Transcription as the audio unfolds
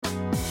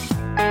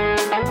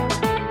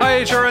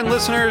HRN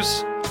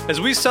listeners.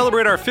 As we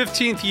celebrate our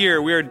 15th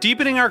year, we are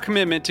deepening our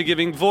commitment to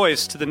giving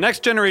voice to the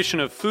next generation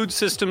of food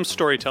systems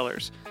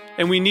storytellers,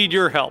 and we need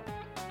your help.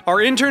 Our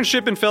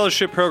internship and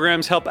fellowship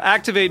programs help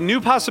activate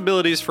new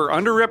possibilities for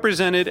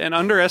underrepresented and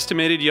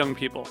underestimated young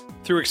people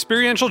through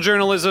experiential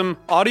journalism,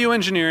 audio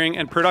engineering,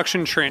 and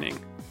production training.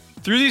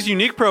 Through these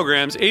unique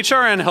programs,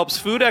 HRN helps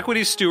food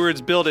equity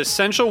stewards build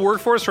essential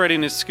workforce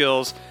readiness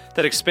skills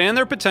that expand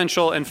their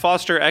potential and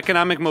foster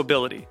economic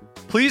mobility.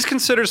 Please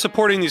consider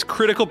supporting these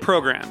critical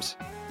programs.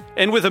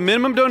 And with a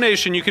minimum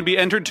donation, you can be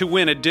entered to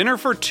win a dinner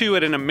for two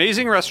at an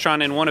amazing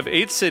restaurant in one of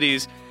 8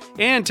 cities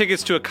and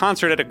tickets to a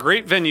concert at a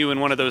great venue in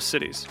one of those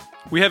cities.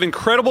 We have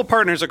incredible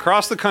partners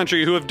across the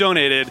country who have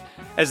donated,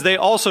 as they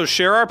also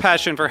share our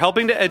passion for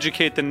helping to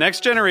educate the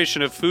next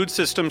generation of food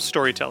systems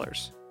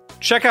storytellers.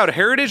 Check out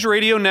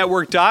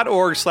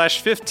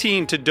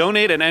heritageradionetwork.org/15 to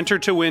donate and enter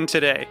to win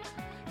today.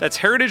 That's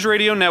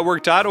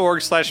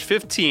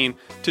heritageradionetwork.org/15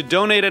 to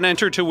donate and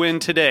enter to win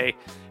today.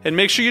 And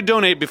make sure you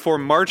donate before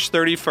March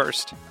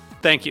 31st.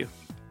 Thank you.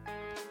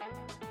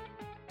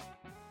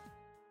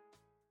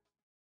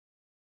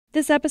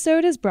 This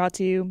episode is brought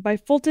to you by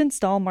Fulton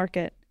Stall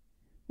Market,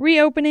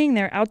 reopening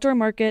their outdoor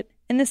market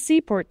in the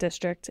Seaport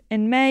District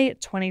in May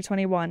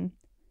 2021.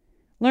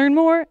 Learn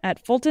more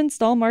at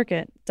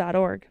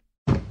fultonstallmarket.org.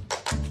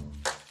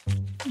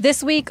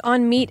 This week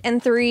on Meat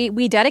and Three,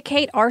 we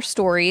dedicate our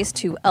stories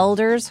to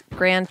elders,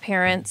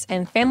 grandparents,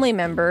 and family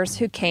members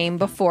who came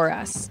before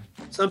us.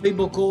 Some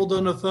people called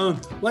on the phone.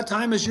 What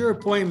time is your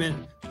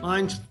appointment?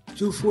 Mine's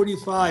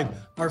 2:45.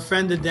 Our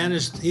friend the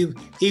dentist, he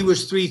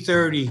was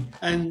 3:30.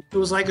 And it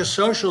was like a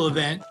social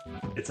event.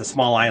 It's a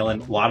small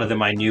island. A lot of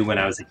them I knew when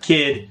I was a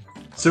kid.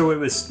 So it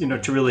was,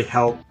 to really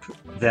help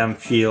them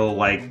feel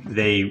like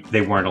they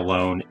weren't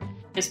alone.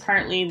 It's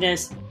partly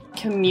this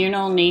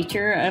communal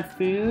nature of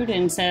food,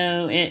 and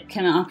so it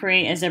can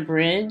operate as a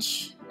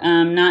bridge,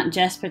 not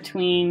just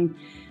between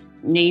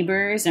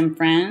neighbors and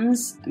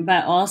friends,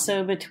 but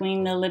also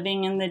between the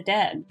living and the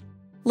dead.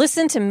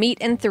 Listen to Meat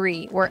and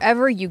Three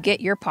wherever you get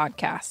your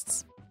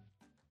podcasts.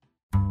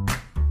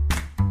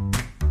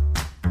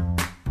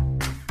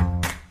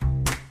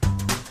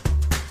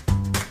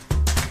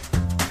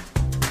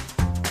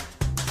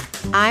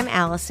 I'm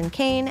Allison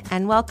Kane,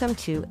 and welcome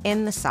to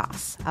In the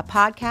Sauce, a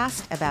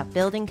podcast about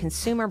building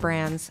consumer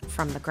brands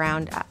from the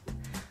ground up.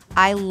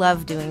 I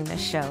love doing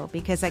this show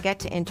because I get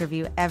to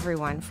interview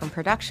everyone from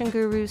production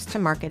gurus to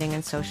marketing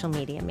and social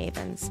media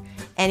mavens,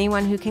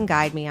 anyone who can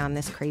guide me on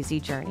this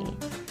crazy journey.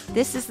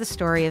 This is the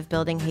story of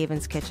building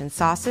Haven's Kitchen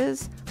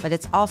sauces, but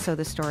it's also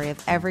the story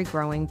of every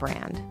growing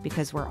brand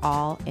because we're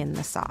all in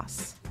the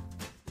sauce.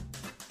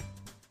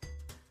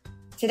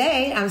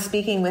 Today, I'm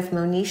speaking with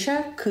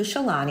Monisha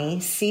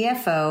Kushalani,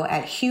 CFO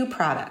at Hu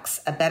Products,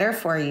 a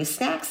better-for-you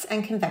snacks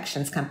and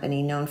confections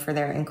company known for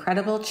their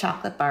incredible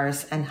chocolate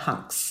bars and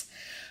hunks.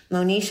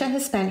 Monisha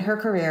has spent her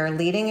career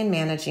leading and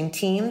managing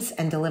teams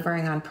and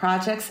delivering on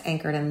projects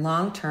anchored in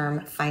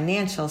long-term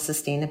financial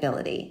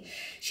sustainability.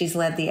 She's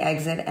led the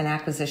exit and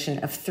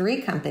acquisition of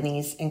 3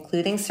 companies,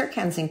 including Sir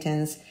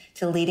Kensington's,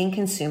 to leading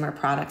consumer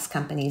products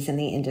companies in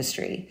the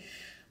industry.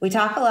 We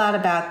talk a lot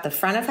about the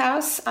front of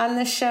house on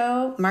this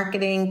show,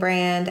 marketing,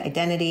 brand,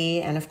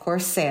 identity, and of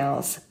course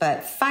sales,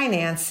 but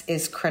finance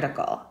is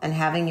critical, and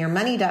having your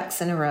money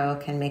ducks in a row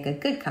can make a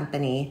good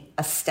company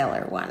a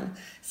stellar one.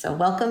 So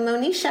welcome,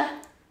 Monisha.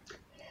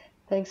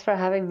 Thanks for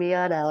having me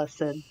on,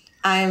 Allison.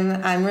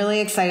 I'm really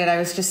excited. I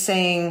was just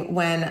saying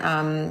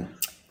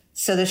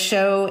so the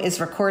show is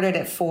recorded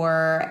at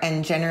 4,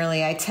 and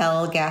generally I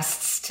tell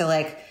guests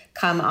to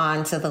come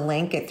on to the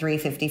link at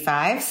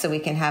 3:55 so we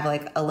can have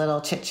a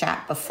little chit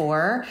chat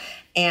before.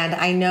 And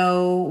I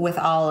know with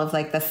all of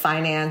the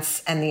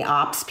finance and the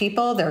ops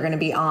people, they're going to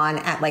be on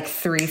at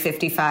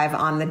 3:55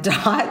 on the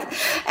dot.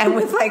 And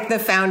with the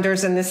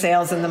founders and the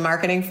sales and the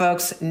marketing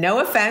folks, no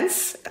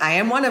offense, I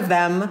am one of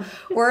them.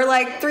 We're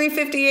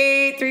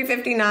 3:58,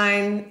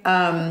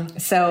 3:59.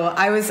 So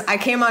I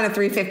came on at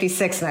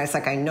 3:56 and I was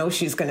I know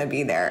she's going to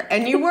be there.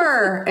 And you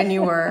were.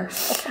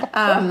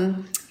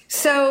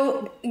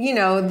 So,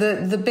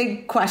 the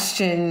big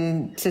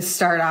question to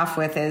start off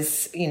with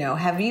is,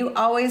 have you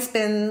always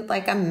been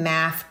a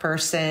math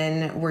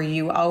person? Were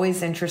you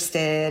always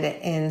interested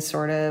in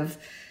sort of,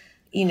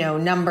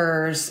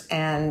 numbers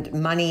and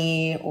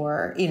money,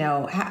 or,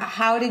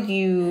 how did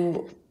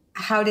you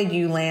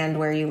land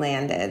where you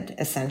landed,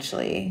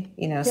 essentially?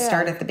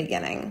 Start at the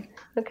beginning.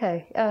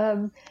 Okay. I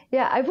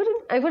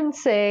wouldn't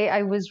say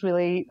I was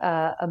really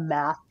a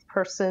math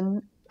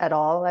person at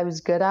all. I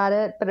was good at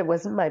it, but it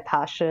wasn't my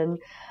passion.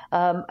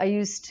 I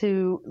used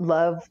to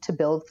love to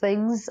build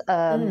things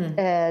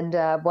and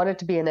wanted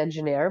to be an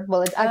engineer.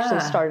 Well, it actually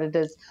started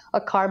as a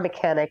car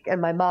mechanic,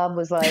 and my mom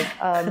was like,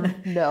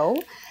 no,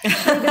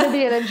 you're going to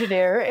be an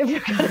engineer if you're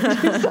going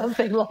to do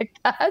something like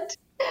that.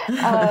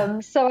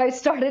 So I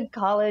started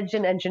college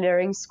and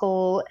engineering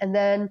school, and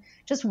then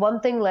just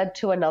one thing led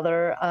to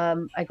another.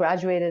 I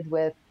graduated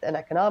with an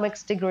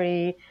economics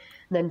degree.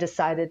 then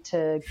decided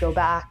to go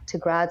back to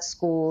grad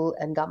school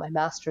and got my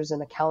master's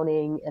in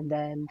accounting and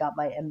then got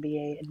my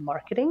MBA in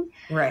marketing.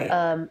 Right.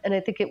 And I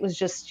think it was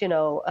just,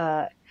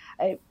 the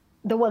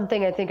one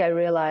thing I think I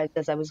realized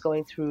as I was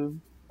going through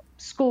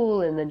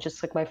school and then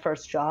just like my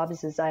first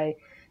jobs is I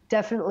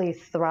definitely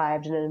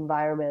thrived in an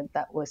environment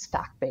that was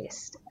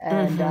fact-based,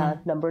 and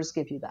numbers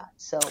give you that.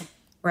 So.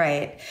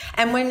 Right.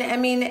 And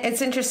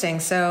it's interesting.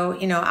 So,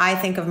 I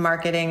think of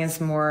marketing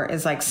as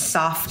like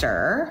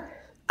softer.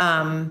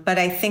 But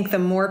I think the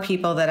more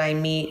people that I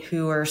meet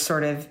who are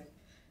sort of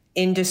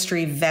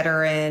industry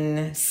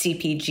veteran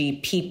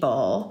CPG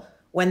people,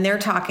 when they're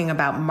talking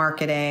about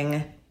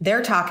marketing,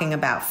 they're talking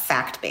about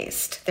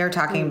fact-based. They're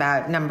talking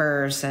about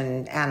numbers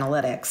and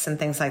analytics and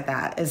things like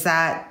that.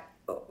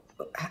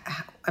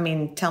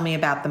 Tell me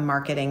about the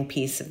marketing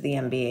piece of the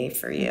MBA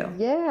for you.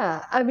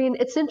 Yeah.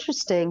 It's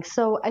interesting.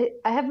 So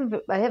I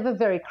have a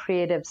very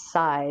creative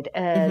side.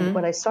 And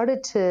when I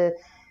started to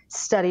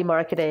study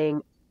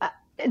marketing,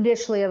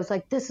 initially I was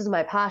like, this is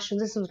my passion.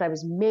 This is what I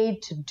was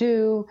made to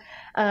do.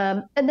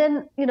 And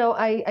then,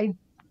 I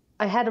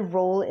had a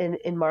role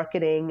in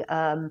marketing.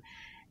 And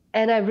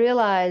I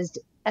realized,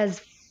 as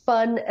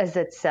fun as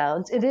it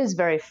sounds, it is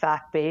very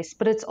fact-based,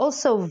 but it's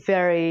also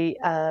very,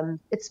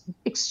 it's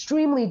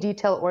extremely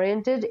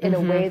detail-oriented in a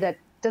way that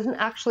doesn't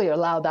actually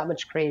allow that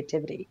much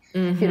creativity,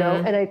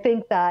 And I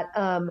think that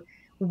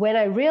when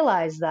I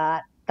realized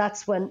that,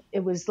 that's when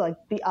it was like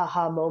the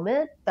aha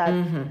moment that,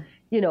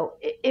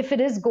 if it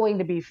is going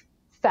to be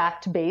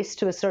fact-based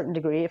to a certain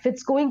degree, if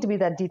it's going to be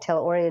that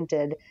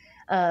detail-oriented,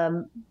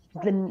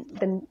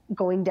 then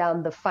going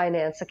down the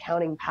finance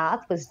accounting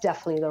path was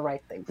definitely the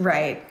right thing.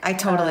 Right. I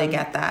totally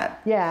get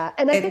that. Yeah.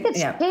 And I think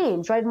it's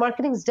changed, right?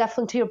 Marketing is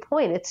definitely, to your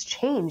point, it's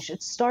changed.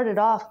 It started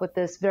off with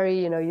this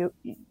very,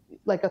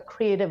 like a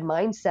creative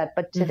mindset,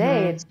 but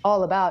today it's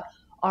all about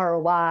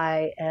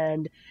ROI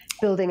and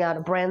building out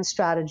a brand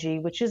strategy,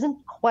 which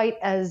isn't quite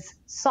as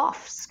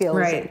soft skills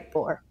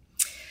anymore.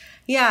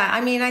 Yeah,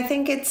 I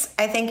think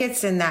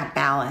it's in that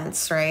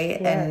balance, right?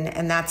 Yeah.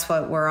 And that's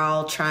what we're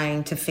all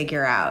trying to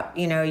figure out.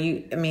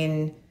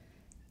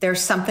 There's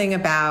something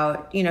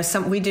about,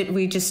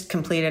 we just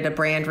completed a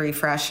brand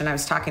refresh, and I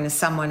was talking to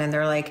someone and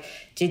they're like,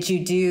 did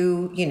you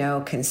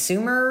do,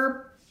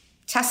 consumer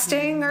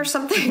testing or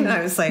something? And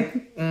I was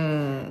like,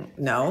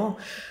 no.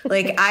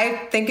 Like,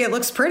 I think it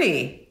looks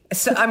pretty.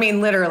 So,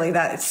 literally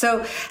that.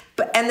 So,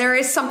 and there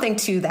is something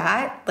to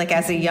that. Like,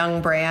 as a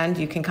young brand,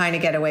 you can kind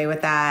of get away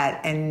with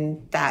that.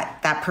 And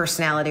that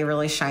personality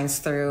really shines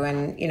through.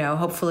 And,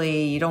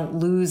 hopefully you don't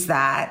lose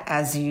that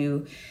as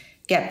you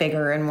get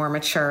bigger and more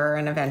mature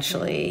and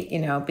eventually,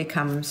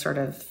 become sort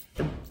of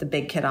the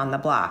big kid on the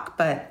block.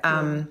 But,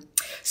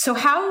 so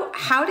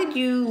how did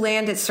you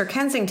land at Sir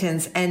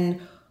Kensington's?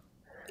 And,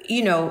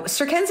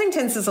 Sir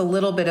Kensington's is a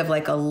little bit of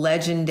like a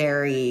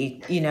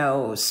legendary,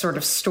 sort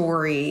of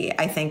story,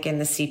 I think, in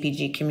the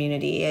CPG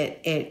community.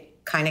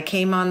 It kind of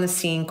came on the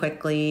scene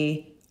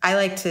quickly. I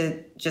like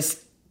to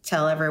just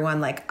tell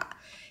everyone, like,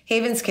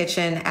 Haven's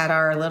Kitchen at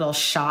our little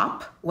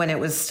shop, when it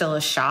was still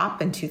a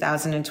shop in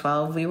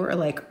 2012, we were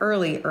like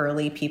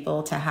early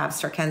people to have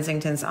Sir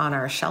Kensington's on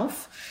our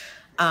shelf.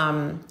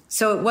 So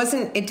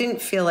it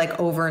didn't feel like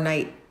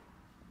overnight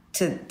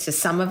to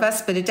some of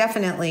us, but it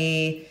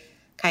definitely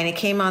kind of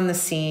came on the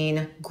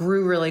scene,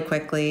 grew really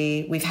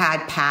quickly. We've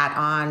had Pat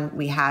on,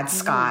 we had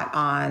Scott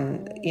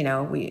on,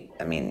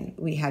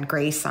 we had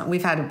Grace on.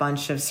 We've had a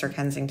bunch of Sir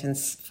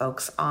Kensington's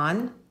folks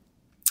on.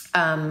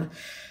 And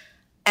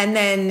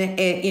then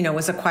it,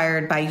 was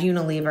acquired by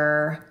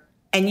Unilever,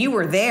 and you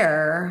were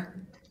there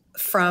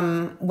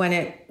from when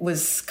it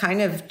was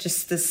kind of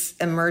just this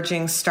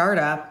emerging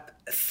startup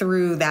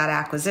through that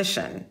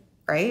acquisition.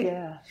 Right?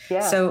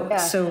 Yeah. So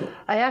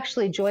I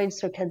actually joined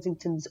Sir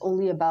Kensington's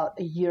only about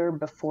a year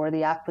before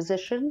the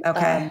acquisition.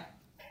 Okay.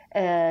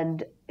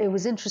 And it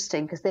was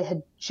interesting because they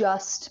had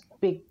just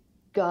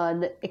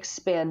begun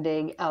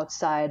expanding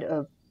outside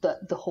of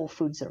the Whole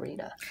Foods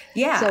arena.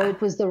 Yeah. So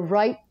it was the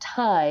right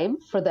time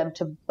for them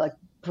to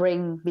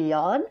bring me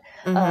on,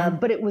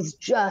 but it was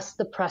just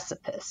the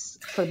precipice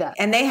for them.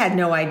 And they had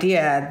no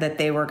idea that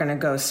they were going to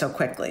go so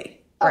quickly.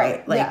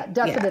 Right.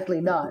 Definitely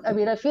not.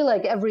 I feel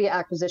like every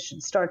acquisition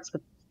starts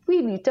with,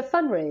 we need to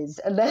fundraise,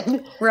 and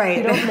then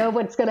you don't know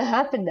what's going to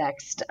happen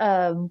next.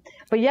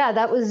 But yeah,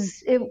 that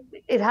was it.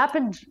 It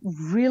happened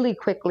really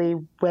quickly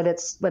when it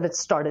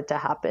started to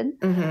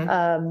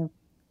happen.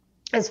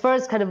 As far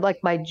as kind of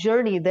like my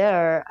journey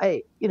there,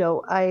 I've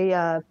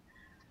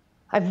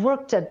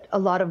worked at a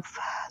lot of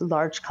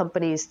large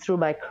companies through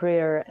my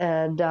career,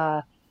 and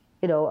I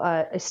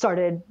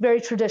started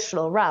very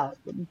traditional route.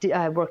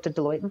 I worked at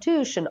Deloitte &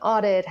 Touche and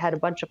audit, had a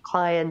bunch of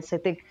clients. I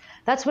think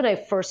that's when I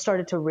first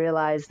started to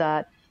realize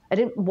that I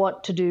didn't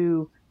want to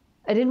do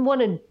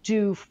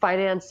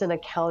finance and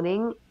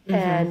accounting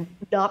and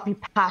not be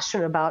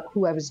passionate about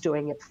who I was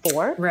doing it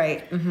for.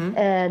 Right.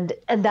 And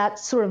that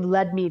sort of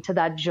led me to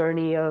that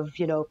journey of,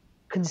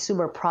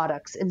 consumer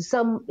products in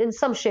some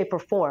shape or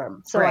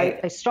form. So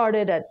I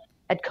started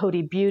at at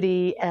Coty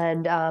Beauty,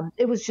 and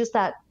it was just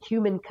that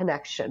human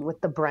connection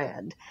with the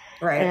brand.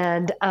 Right.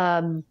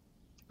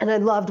 And I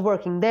loved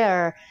working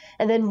there,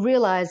 and then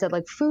realized that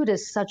like food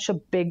is such a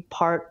big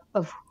part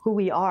of who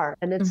we are,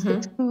 and it's a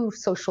true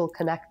social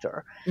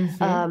connector.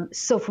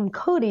 So from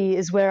Coty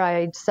is where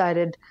I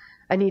decided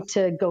I need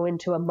to go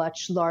into a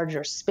much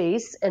larger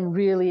space and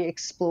really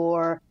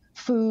explore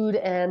food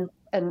and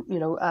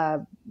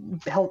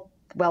health,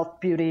 wealth,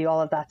 beauty,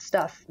 all of that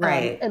stuff.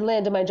 Right. And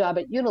landed my job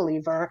at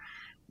Unilever.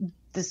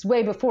 This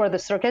way before the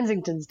Sir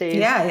Kensington's days.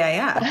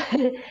 Yeah.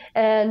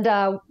 And,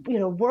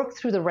 worked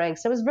through the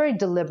ranks. I was very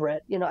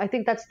deliberate. I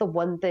think that's the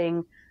one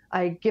thing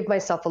I give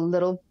myself a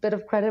little bit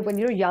of credit. When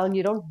you're young,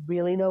 you don't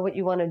really know what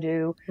you want to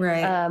do.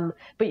 Right.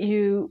 But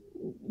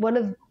one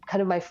of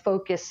kind of my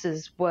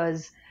focuses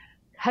was,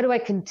 how do I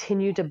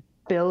continue to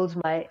build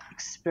my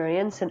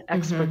experience and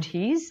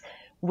expertise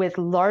with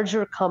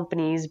larger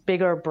companies,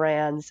 bigger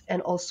brands,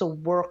 and also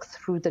work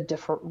through the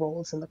different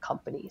roles in the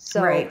company?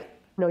 So, right.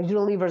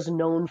 Unilever is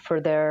known for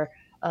their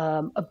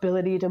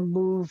ability to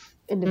move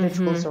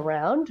individuals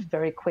around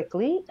very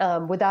quickly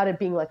without it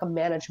being like a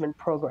management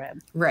program.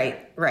 Right.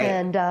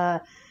 And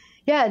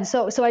and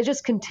so I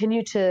just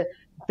continue to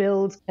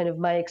build kind of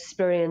my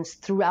experience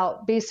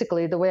throughout.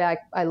 Basically, the way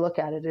I look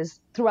at it is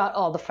throughout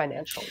all the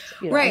financials.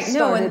 Right.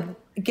 And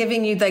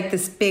giving you like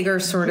this bigger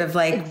sort of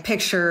like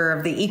picture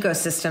of the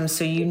ecosystem,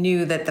 so you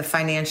knew that the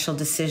financial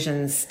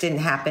decisions didn't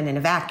happen in a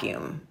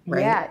vacuum.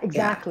 Right. Yeah,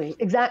 exactly.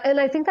 Exactly. And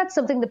I think that's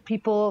something that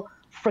people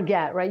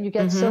forget, right? You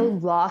get so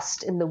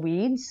lost in the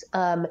weeds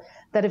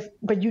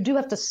but you do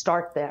have to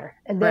start there,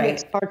 and then it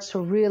starts to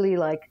really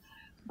like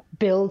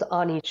build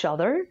on each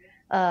other.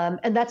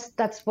 And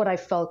that's what I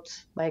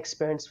felt my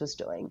experience was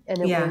doing. And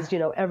it was,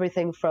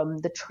 everything from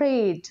the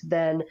trade to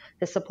then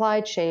the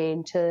supply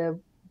chain to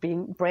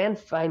being brand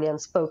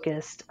finance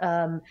focused,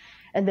 and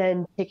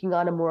then taking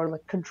on a more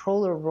like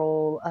controller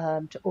role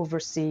to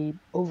oversee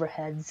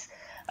overheads.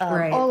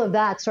 All of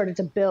that started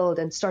to build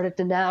and started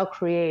to now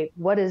create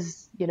what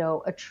is,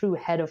 a true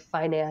head of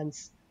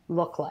finance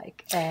look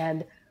like,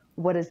 and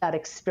what is that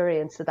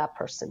experience that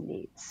person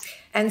needs.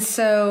 And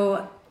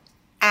so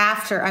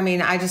after,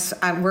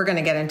 we're going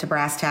to get into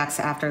brass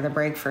tacks after the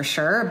break for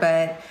sure,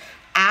 but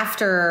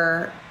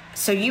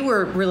so you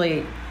were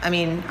really,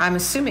 I'm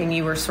assuming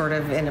you were sort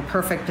of in a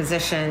perfect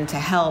position to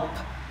help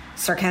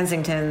Sir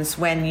Kensington's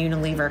when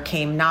Unilever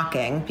came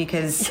knocking,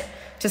 because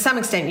to some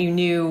extent you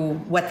knew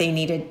what they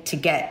needed to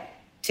get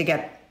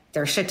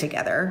their shit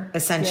together,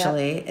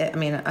 essentially.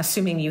 Yep.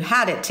 Assuming you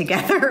had it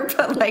together,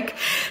 but like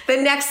the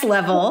next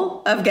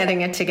level of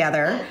getting it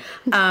together.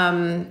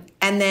 And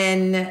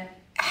then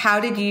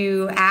how did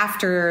you,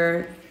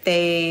 after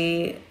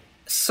they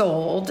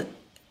sold,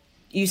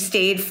 you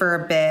stayed for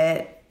a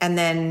bit, and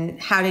then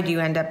how did you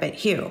end up at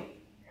Hue?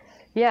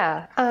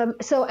 Yeah.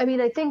 So,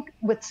 I think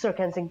with Sir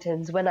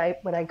Kensington's, when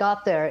I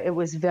got there, it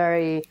was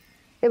very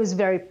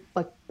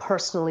like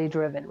personally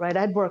driven, right?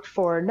 I'd worked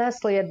for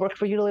Nestle, I'd worked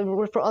for Unilever,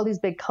 worked for all these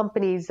big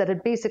companies that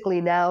had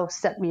basically now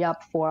set me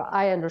up for,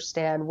 I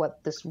understand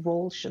what this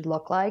role should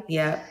look like.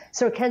 Yeah.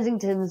 Sir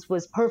Kensington's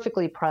was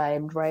perfectly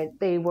primed, right?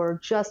 They were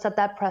just at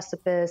that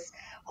precipice.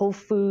 Whole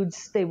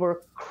Foods, they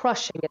were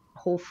crushing it,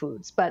 Whole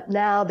Foods, but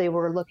now they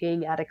were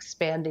looking at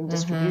expanding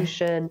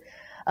distribution.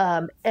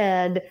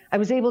 And I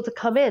was able to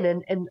come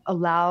in and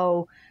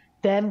allow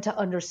them to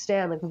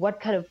understand like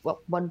what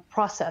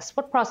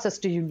process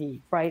do you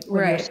need, right?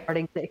 When you're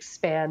starting to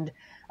expand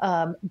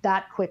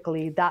that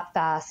quickly, that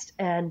fast,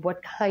 and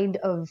what kind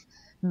of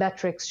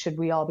metrics should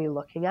we all be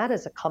looking at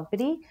as a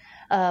company?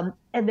 And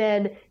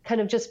then kind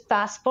of just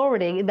fast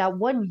forwarding, in that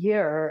 1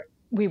 year,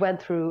 we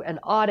went through an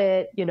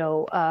audit,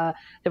 there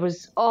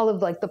was all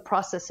of like the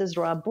processes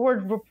around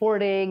board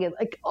reporting, and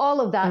like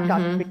all of that got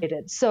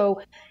created.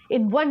 So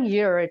in 1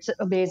 year, it's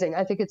amazing.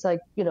 I think it's like,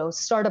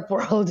 startup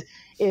world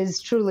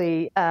is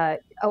truly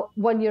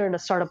 1 year in a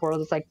startup world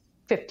is like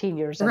 15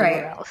 years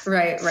anywhere else.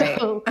 Right.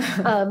 So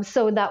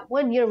in that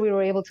 1 year, we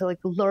were able to like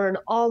learn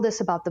all this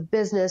about the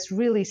business,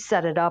 really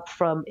set it up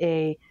from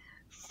a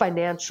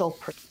financial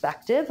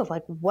perspective of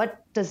like,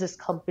 what does this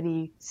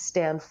company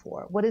stand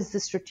for? What is the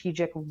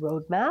strategic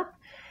roadmap?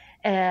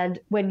 And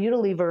when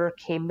Unilever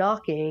came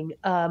knocking,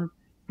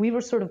 we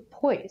were sort of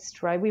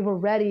poised, right? We were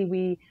ready.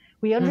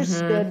 We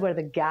understood where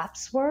the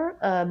gaps were,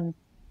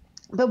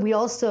 but we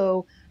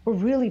also were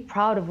really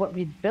proud of what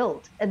we'd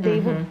built. And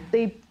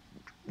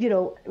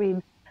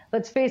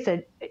let's face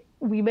it,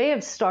 we may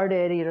have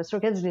started,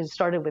 Sir Kensington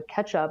started with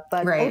ketchup,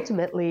 but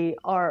ultimately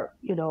our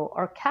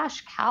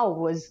cash cow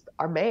was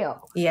our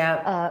mayo.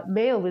 Yeah.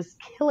 Mayo was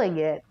killing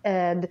it.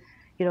 And,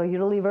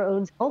 Unilever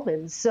owns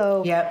Hellmann's.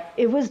 So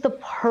it was the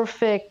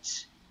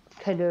perfect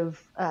kind of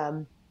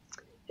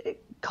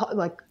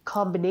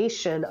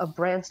combination of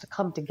brands to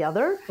come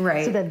together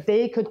so that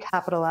they could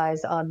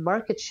capitalize on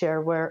market share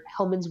where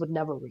Hellmann's would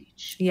never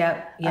reach.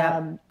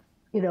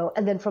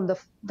 And then from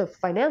the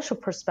financial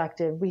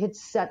perspective, we had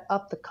set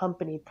up the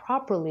company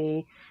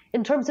properly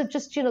in terms of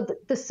just,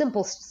 the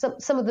simple,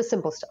 some of the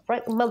simple stuff,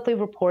 right? Monthly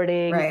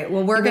reporting. Right.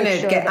 Well, we are going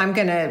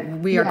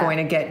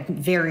to get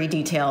very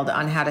detailed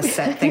on how to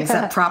set things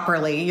up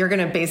properly. You're going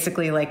to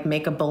basically like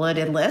make a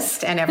bulleted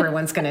list and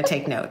everyone's going to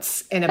take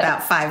notes in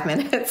about 5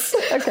 minutes.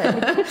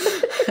 Okay.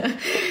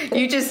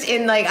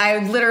 I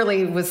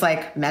literally was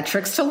like,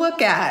 metrics to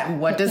look at.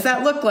 What does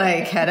that look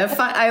like?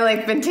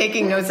 I been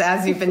taking notes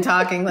as you've been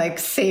talking, like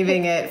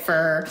saving it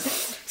for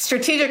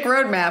strategic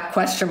roadmap,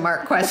 question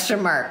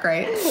mark,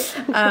 right?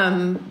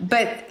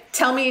 But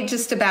tell me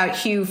just about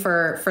Hue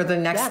for the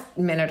next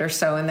minute or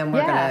so, and then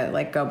we're going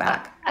to go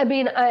back. I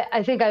mean,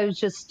 I think I was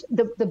just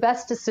the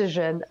best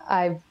decision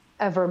I've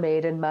ever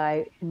made in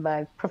my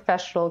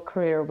professional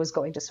career was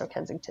going to Sir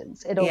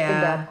Kensington's. It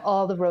opened up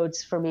all the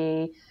roads for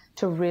me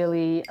to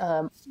really,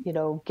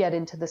 get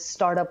into the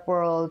startup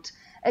world.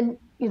 And,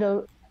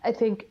 I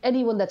think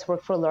anyone that's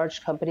worked for a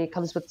large company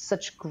comes with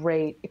such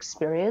great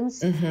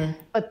experience,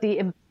 but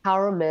the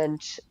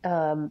empowerment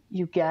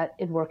you get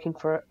in working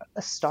for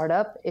a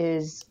startup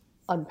is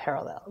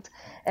unparalleled.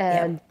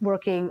 And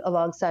working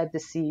alongside the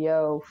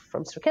CEO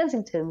from Sir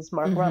Kensington's,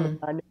 Mark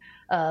Ramadan,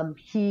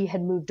 he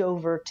had moved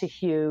over to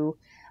Hue.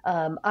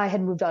 I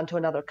had moved on to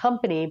another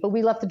company, but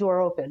we left the door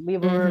open.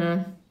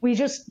 We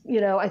just,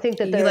 I think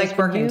that there's like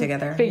working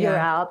together. Figure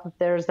out that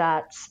there's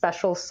that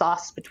special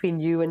sauce between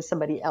you and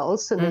somebody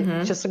else, and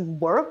it just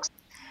works.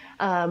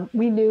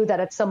 We knew that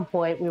at some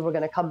point we were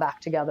going to come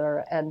back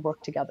together and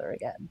work together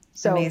again.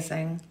 So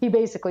amazing. He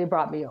basically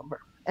brought me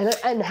over.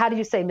 And how do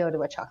you say no to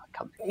a chocolate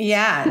company?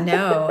 Yeah,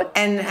 no.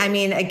 And I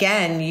mean,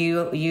 again,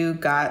 you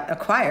got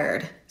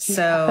acquired.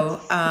 So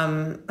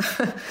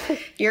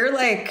you're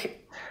like,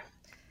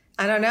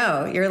 I don't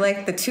know, you're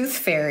like the tooth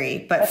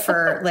fairy, but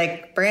for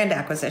like brand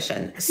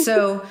acquisition.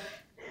 So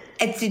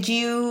did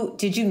you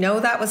know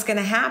that was going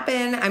to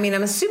happen? I mean,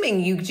 I'm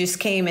assuming you just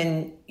came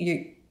and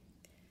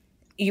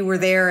you were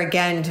there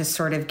again to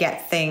sort of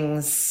get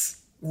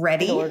things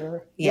ready. In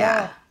order.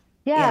 Yeah.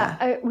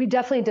 We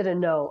definitely didn't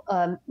know.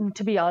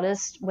 To be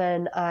honest,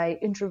 when I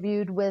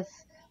interviewed with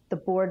the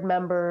board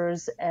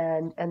members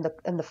and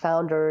the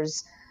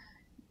founders,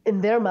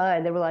 in their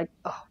mind, they were like,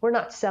 "Oh, we're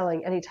not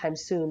selling anytime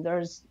soon.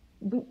 There's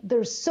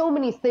so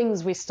many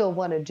things we still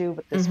want to do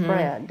with this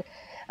brand."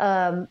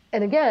 And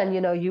again,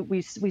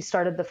 we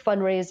started the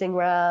fundraising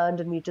round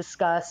and we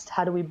discussed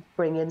how do we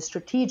bring in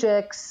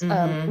strategics.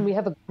 And we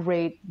have a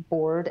great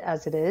board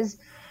as it is.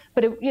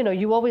 But,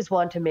 you always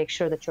want to make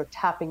sure that you're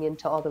tapping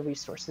into all the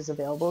resources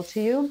available to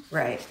you.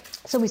 Right.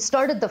 So we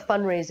started the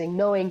fundraising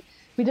knowing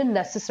we didn't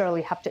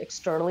necessarily have to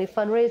externally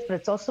fundraise, but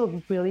it's also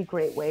a really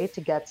great way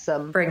to get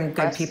bring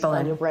good people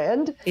on in your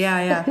brand.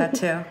 Yeah, that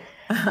too.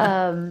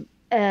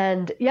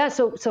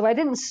 So I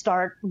didn't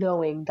start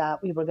knowing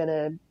that we were going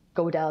to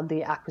go down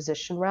the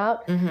acquisition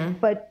route,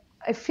 but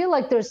I feel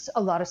like there's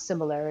a lot of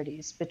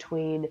similarities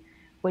between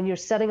when you're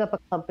setting up a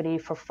company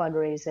for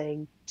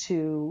fundraising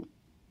to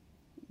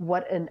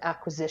what an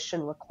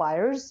acquisition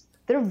requires.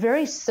 They're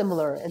very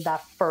similar in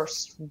that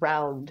first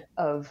round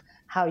of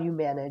how you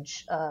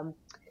manage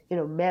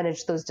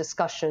those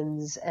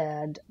discussions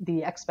and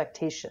the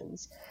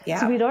expectations. Yeah.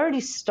 So we'd already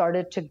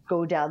started to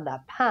go down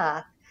that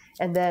path.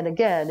 And then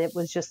again, it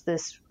was just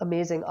this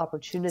amazing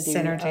opportunity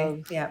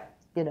synergy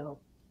of,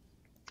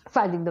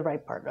 finding the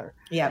right partner.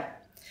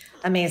 Yep.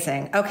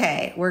 Amazing.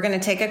 Okay. We're going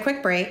to take a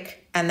quick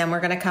break and then we're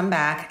going to come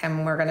back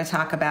and we're going to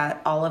talk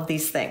about all of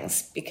these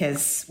things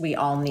because we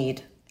all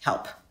need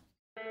help.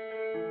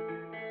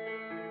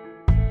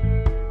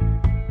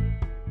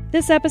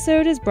 This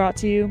episode is brought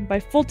to you by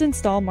Fulton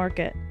Stall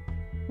Market,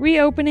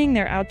 reopening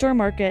their outdoor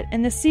market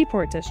in the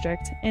Seaport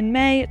District in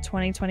May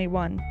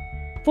 2021.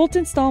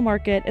 Fulton Stall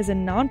Market is a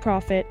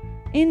nonprofit,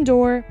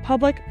 indoor,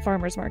 public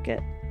farmers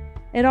market.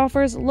 It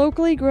offers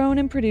locally grown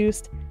and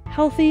produced,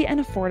 healthy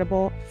and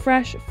affordable,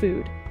 fresh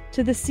food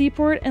to the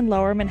Seaport and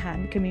Lower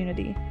Manhattan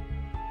community.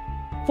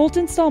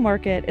 Fulton Stall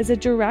Market is a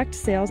direct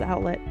sales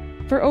outlet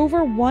for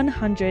over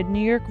 100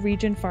 New York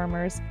region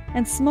farmers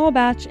and small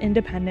batch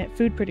independent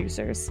food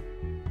producers.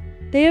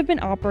 They have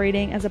been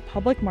operating as a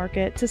public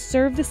market to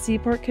serve the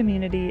Seaport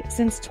community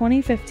since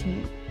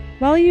 2015.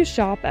 While you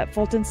shop at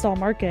Fulton Stall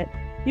Market,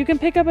 you can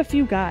pick up a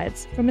few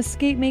guides from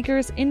Escape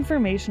Maker's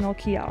informational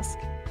kiosk.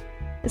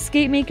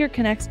 Escape Maker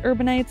connects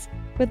urbanites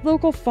with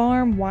local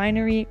farm,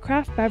 winery,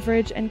 craft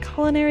beverage, and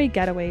culinary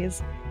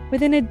getaways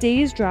within a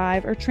day's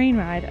drive or train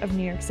ride of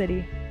New York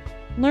City.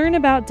 Learn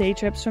about day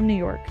trips from New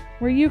York,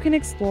 where you can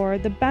explore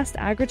the best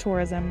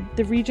agritourism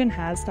the region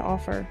has to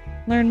offer.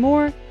 Learn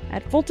more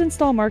at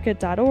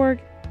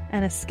fultonstallmarket.org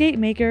and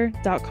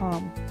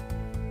escapemaker.com.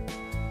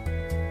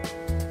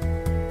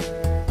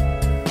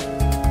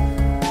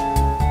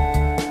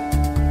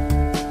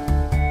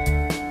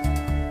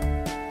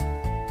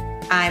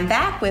 I'm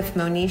back with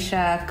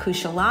Monisha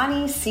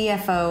Kushalani,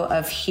 CFO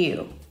of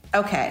Hue.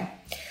 Okay.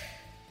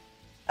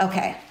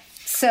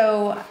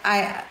 So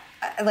I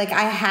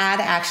had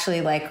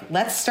actually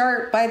let's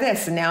start by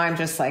this. And now I'm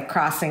just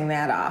crossing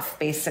that off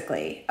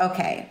basically.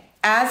 Okay.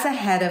 As a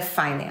head of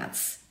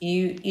finance,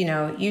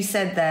 you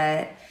said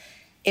that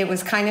it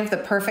was kind of the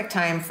perfect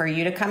time for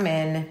you to come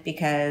in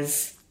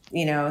because,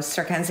 you know,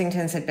 Sir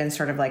Kensington's had been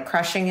sort of like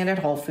crushing it at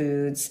Whole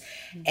Foods,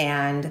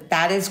 and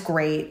that is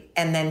great.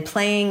 And then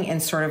playing in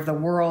sort of the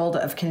world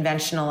of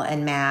conventional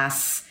and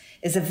mass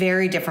is a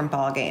very different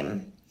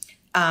ballgame.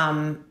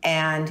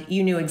 And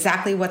you knew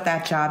exactly what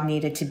that job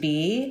needed to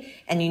be,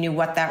 and you knew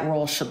what that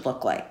role should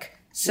look like.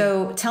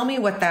 So tell me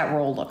what that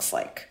role looks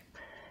like.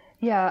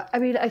 Yeah, I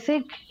mean, I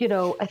think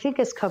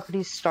as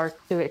companies start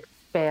to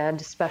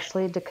expand,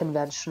 especially into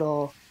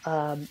conventional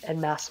and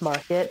mass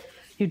market,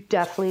 you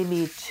definitely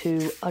need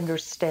to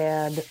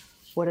understand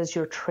what does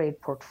your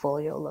trade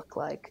portfolio look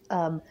like.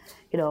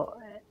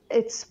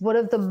 It's one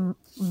of the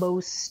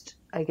most,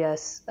 I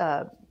guess,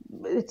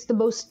 it's the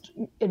most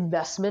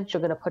investment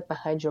you're going to put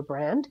behind your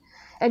brand,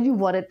 and you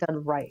want it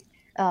done right.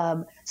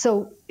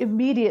 So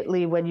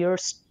immediately when you're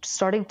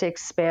starting to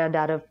expand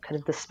out of kind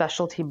of the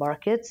specialty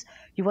markets,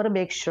 you want to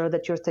make sure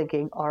that you're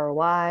thinking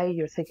ROI,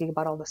 you're thinking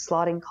about all the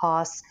slotting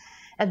costs.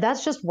 And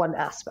that's just one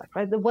aspect,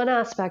 right? The one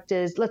aspect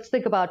is, let's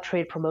think about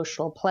trade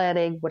promotional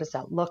planning. What does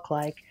that look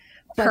like?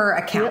 Per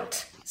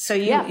account. So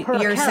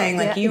you're saying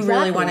like you exactly.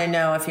 really want to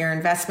know if your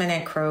investment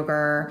at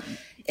Kroger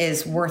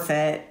is worth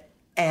it,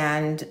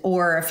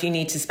 or if you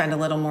need to spend a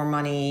little more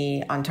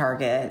money on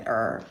Target,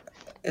 or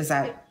is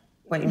that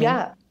what you mean?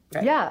 Yeah.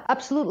 Right. Yeah,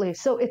 absolutely.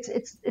 So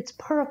it's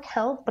per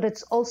account, but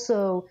it's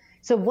also,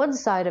 so one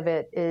side of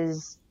it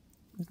is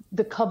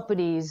the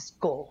company's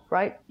goal,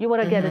 right? You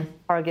want to get a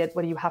Target,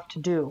 what do you have to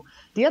do?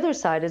 The other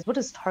side is, what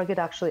does Target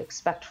actually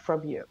expect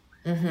from you?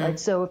 Right?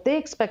 So if they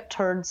expect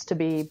turns to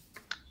be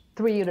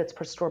 3 units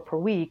per store per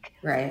week,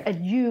 right,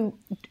 and you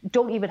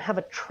don't even have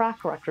a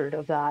track record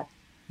of that,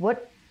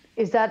 what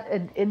is that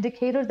an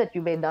indicator that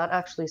you may not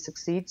actually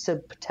succeed? So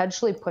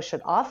potentially push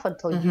it off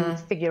until you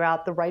figure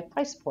out the right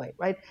price point,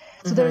 right?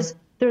 So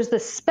there's the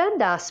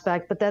spend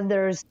aspect, but then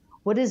there's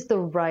what is the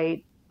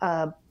right,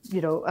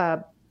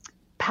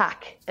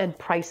 pack and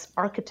price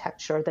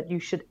architecture that you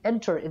should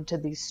enter into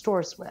these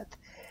stores with.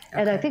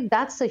 And I think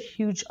that's a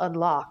huge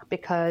unlock,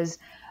 because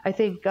I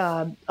think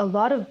a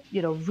lot of,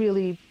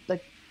 really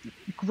like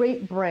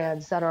great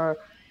brands that are,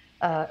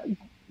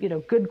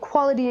 good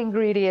quality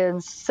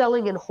ingredients,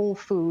 selling in Whole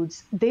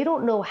Foods, they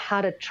don't know how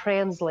to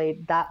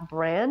translate that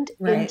brand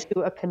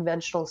into a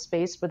conventional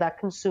space where that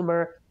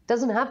consumer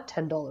doesn't have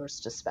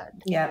 $10 to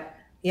spend. Yep.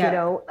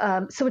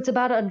 So it's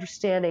about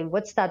understanding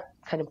what's that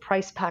kind of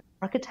price pack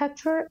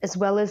architecture as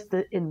well as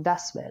the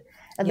investment.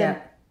 And then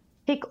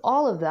take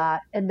all of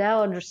that and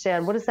now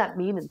understand, what does that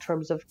mean in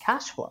terms of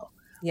cash flow?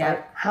 Yeah.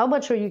 Right? How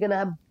much are you going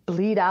to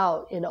bleed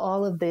out in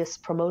all of this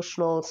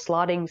promotional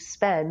slotting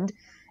spend?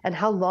 And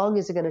how long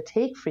is it going to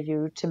take for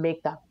you to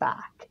make that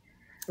back?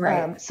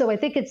 Right. So I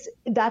think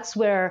that's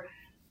where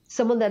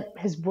someone that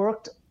has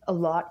worked a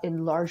lot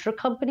in larger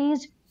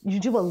companies, you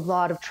do a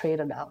lot of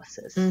trade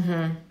analysis.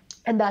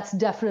 And that's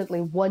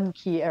definitely one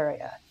key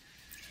area.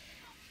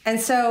 And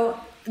so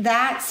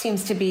that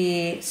seems to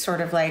be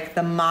sort of like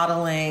the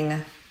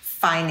modeling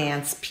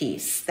finance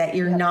piece that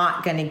you're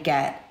not going to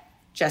get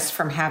just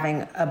from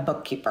having a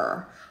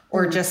bookkeeper,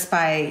 or just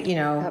by,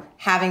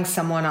 having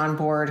someone on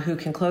board who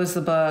can close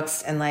the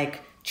books and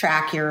like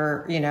track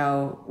your,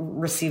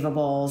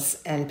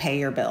 receivables and pay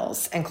your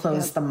bills and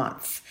close the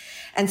month.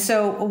 And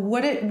so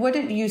what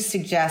did you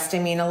suggest? I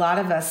mean, a lot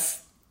of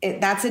us,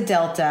 that's a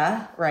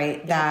delta,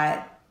 right?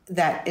 That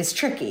is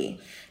tricky,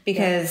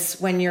 because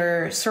when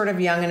you're sort of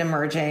young and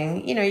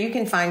emerging, you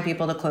can find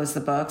people to close the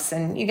books,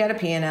 and you get a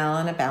P&L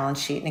and a balance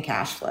sheet and a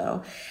cash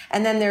flow.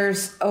 And then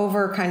there's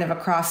over kind of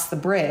across the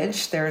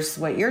bridge, there's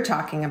what you're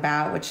talking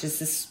about, which is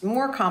this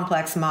more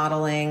complex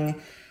modeling.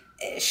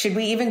 Should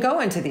we even go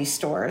into these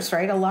stores,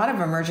 right? A lot of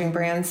emerging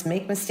brands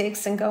make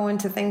mistakes and go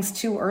into things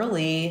too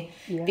early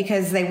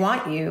because they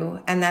want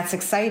you, and that's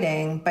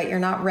exciting, but you're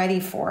not ready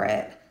for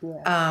it.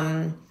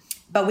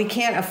 But we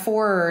can't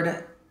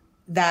afford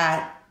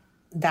that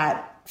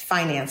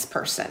finance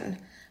person.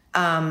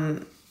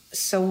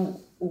 So,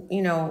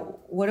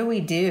 what do we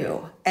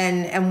do?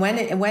 And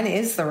when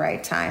is the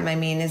right time? I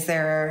mean, is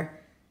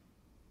there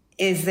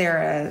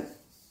a,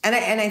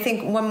 and I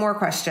think one more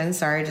question,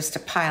 sorry, just to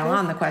pile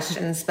on the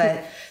questions,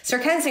 but Sir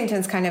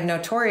Kensington's kind of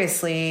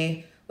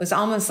notoriously was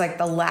almost like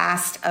the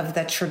last of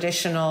the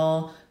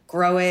traditional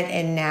grow it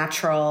in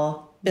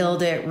natural,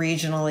 build it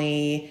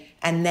regionally,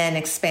 and then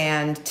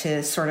expand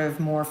to sort of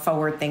more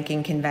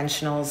forward-thinking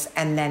conventionals,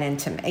 and then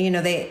into,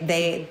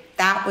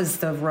 that was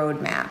the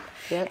roadmap.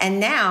 Yep. And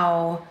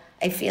now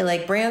I feel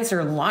like brands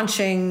are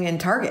launching in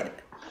Target,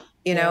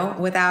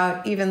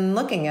 without even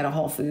looking at a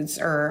Whole Foods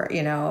or,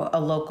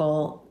 a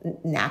local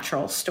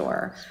natural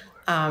store.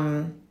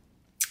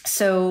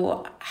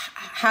 So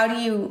how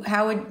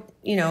would,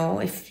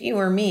 if you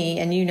were me,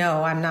 and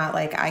I'm not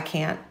like, I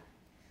can't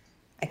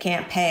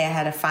pay a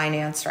head of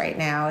finance right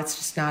now. It's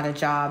just not a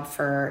job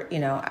for,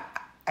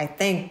 I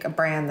think a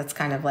brand that's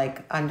kind of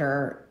like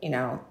under,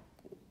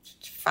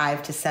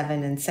 5 to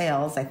 7 in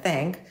sales, I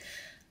think.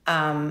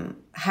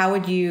 How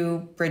would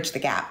you bridge the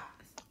gap?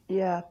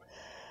 Yeah.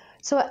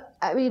 So,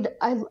 I mean,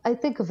 I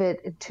think of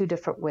it in two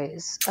different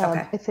ways.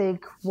 I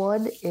think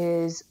one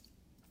is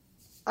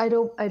I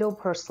don't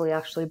personally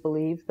actually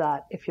believe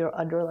that if you're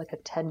under like a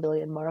 10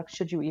 million mark,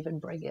 should you even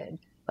bring in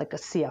like a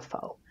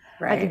CFO?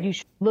 Right. I think you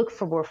should look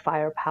for more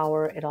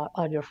firepower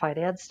on your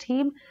finance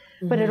team,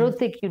 but I don't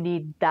think you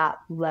need that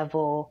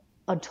level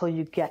until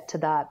you get to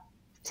that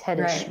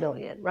 10-ish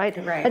million, right?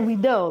 And we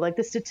know like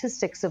the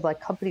statistics of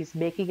like companies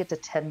making it to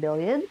 10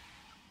 million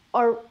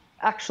are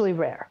actually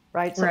rare,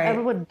 right? So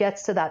everyone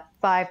gets to that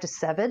 5 to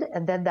 7,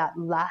 and then that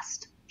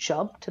last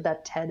jump to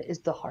that 10 is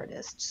the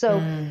hardest.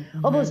 So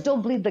almost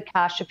don't bleed the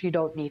cash if you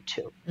don't need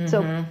to.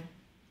 So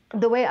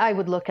the way I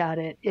would look at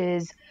it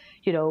is,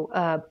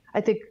 I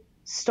think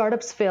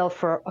startups fail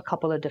for a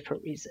couple of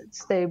different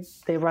reasons.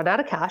 They run out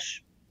of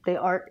cash. They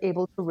aren't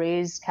able to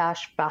raise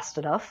cash fast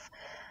enough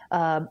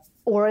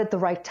or at the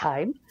right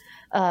time.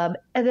 And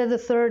then the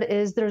third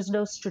is there's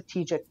no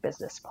strategic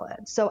business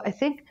plan. So I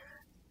think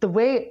the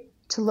way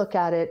to look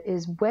at it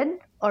is, when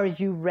are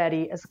you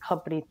ready as a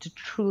company to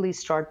truly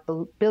start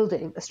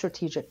building a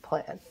strategic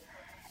plan?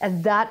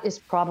 And that is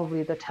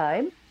probably the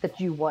time that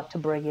you want to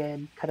bring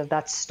in kind of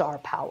that star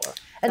power.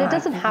 And it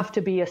doesn't have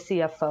to be a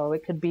CFO.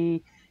 It could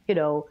be,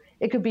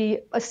 it could be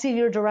a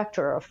senior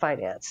director of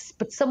finance,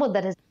 but someone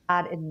that has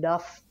had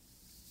enough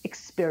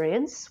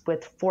experience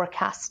with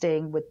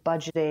forecasting, with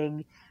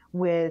budgeting,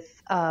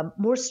 with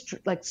more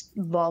like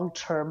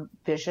long-term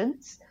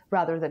visions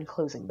rather than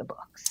closing the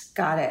books.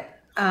 Got it.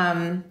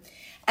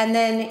 And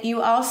then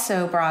you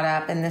also brought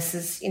up, and this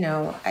is,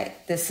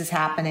 this is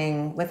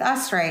happening with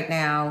us right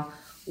now.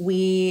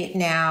 We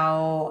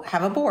now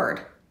have a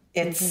board.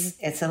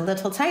 It's a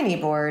little tiny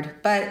board,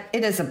 but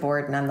it is a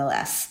board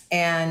nonetheless.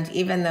 And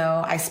even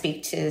though I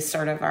speak to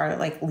sort of our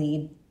like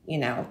lead,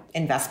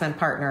 investment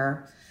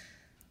partner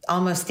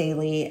almost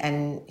daily,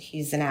 and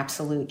he's an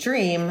absolute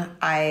dream,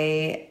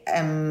 I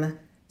am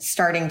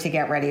starting to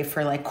get ready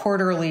for like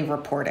quarterly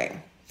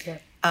reporting. Yeah.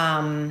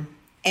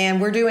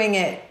 And we're doing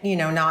it,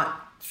 not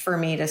for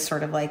me to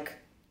sort of like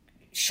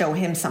show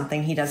him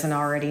something he doesn't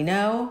already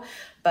know,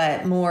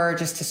 but more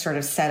just to sort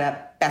of set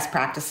up best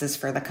practices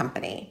for the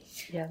company.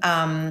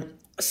 Yeah.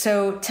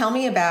 So tell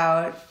me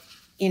about,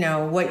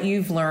 what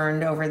you've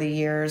learned over the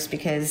years,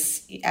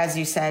 because as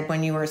you said,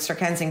 when you were at Sir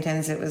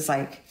Kensington's, it was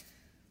like,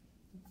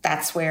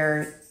 that's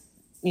where,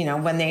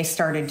 when they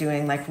started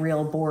doing like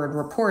real board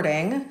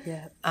reporting,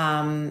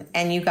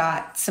 and you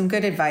got some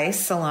good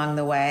advice along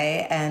the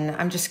way. And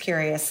I'm just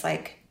curious,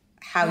 like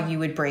how you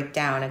would break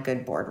down a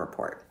good board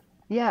report.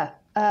 Yeah.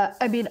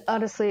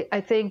 Honestly, I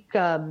think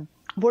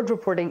board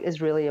reporting is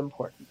really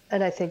important.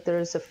 And I think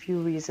there's a few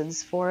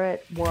reasons for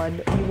it.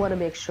 One, you want to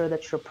make sure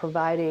that you're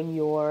providing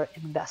your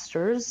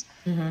investors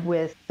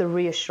with the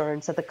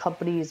reassurance that the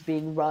company is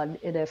being run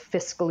in a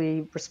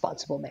fiscally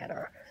responsible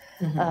manner.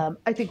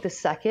 I think the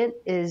second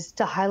is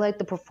to highlight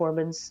the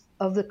performance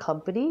of the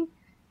company,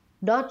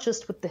 not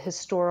just with the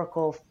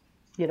historical,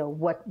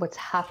 what's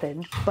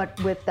happened, but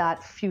with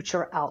that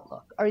future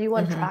outlook. Are you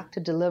on track to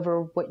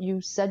deliver what you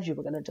said you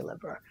were going to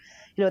deliver?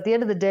 At the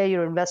end of the day,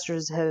 your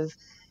investors have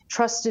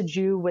trusted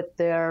you with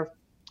their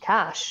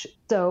cash.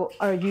 So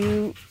are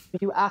you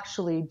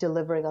actually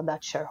delivering on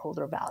that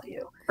shareholder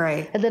value?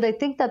 Right. And then I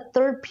think that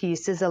third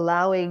piece is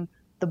allowing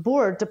the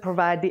board to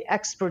provide the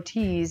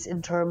expertise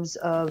in terms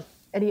of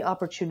any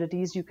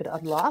opportunities you could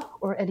unlock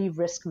or any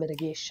risk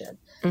mitigation.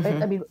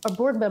 Right? Our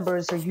board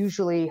members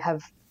usually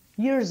have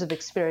years of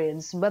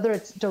experience, whether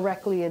it's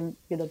directly in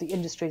the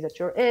industry that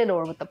you're in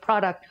or with the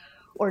product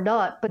or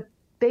not, but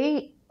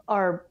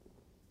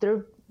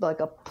they're like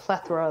a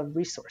plethora of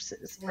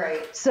resources.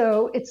 Right.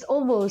 So it's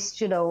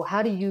almost,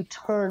 how do you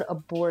turn a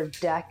board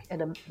deck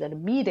and a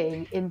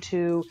meeting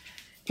into,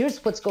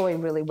 here's what's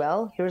going really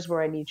well, here's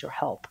where I need your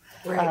help.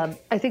 Right.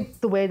 I think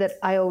the way that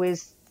I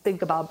always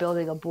think about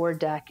building a board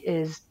deck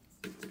is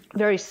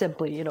very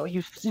simply,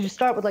 you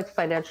start with like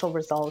financial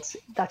results.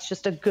 That's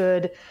just a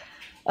good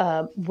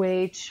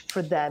way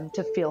for them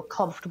to feel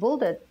comfortable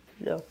that,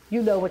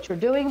 you know what you're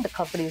doing, the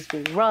company's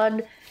being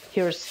run,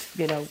 here's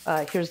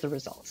the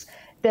results.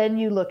 Then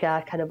you look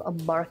at kind of a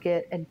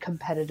market and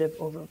competitive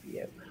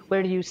overview.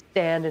 Where do you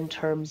stand in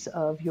terms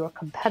of your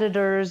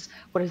competitors?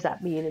 What does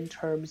that mean in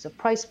terms of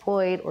price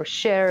point or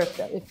share,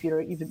 if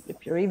you're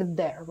even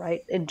there,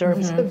 right? In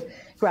terms of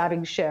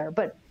grabbing share.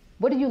 But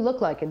what do you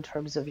look like in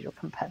terms of your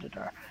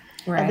competitor?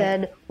 Right. And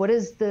then what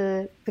is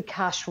the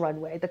cash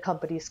runway the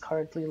company is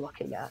currently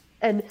looking at?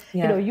 And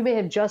you may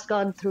have just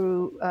gone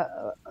through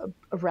a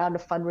round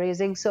of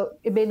fundraising, so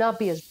it may not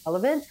be as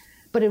relevant,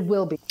 but it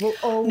will be. Will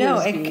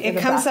always be. It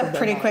comes up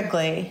pretty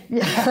quickly.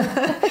 Yeah.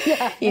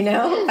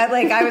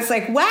 I was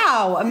like,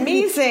 wow,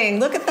 amazing.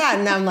 Look at that.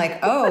 And I'm like,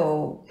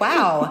 oh,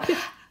 wow.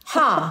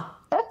 Huh.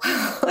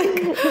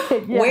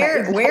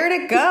 Where'd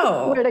it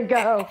go? Where'd it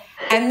go?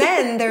 And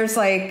then there's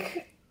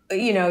like,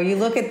 you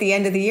look at the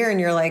end of the year and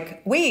you're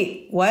like,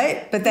 wait,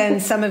 what? But then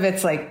some of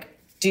it's like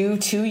due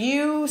to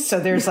you. So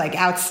there's like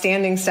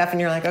outstanding stuff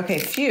and you're like, okay,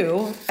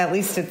 phew, at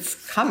least it's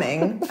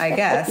coming, I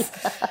guess.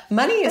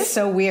 Money is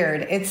so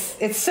weird.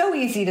 It's so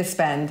easy to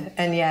spend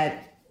and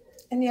yet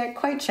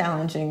quite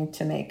challenging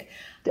to make.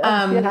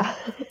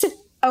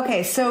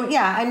 Okay, so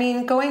yeah, I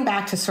mean, going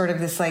back to sort of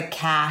this like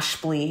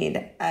cash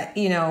bleed,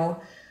 you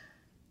know,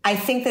 I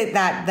think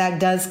that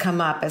does come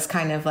up as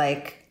kind of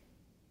like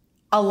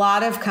a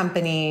lot of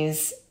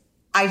companies.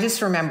 I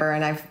just remember,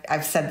 and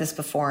I've said this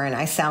before, and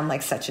I sound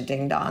like such a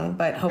ding dong,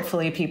 but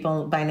hopefully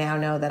people by now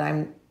know that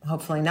I'm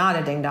hopefully not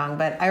a ding dong.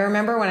 But I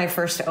remember when I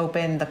first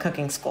opened the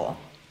cooking school,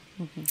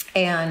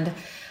 and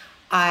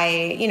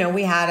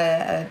we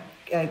had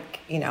a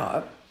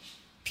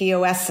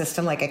POS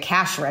system, like a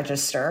cash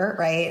register,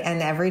 right?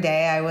 And every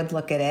day I would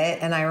look at it.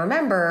 And I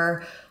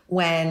remember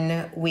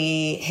when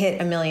we hit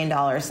 $1 million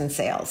in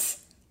sales.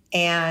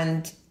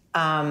 And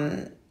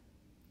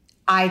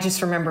I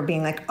just remember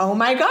being like, oh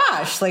my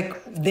gosh,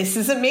 like this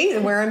is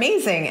amazing. We're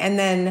amazing. And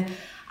then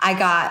I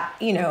got,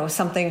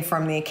 something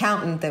from the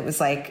accountant that was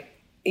like,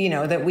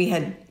 that we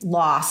had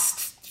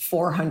lost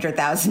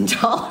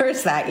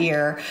 $400,000 that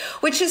year,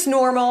 which is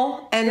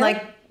normal. And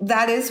like,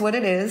 that is what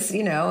it is,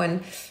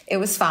 and it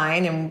was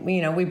fine. And,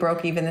 we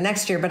broke even the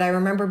next year. But I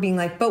remember being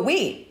like, but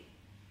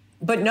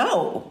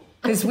no,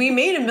 because we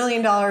made $1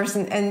 million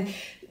and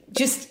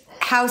just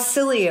how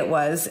silly it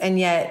was. And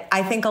yet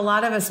I think a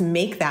lot of us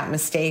make that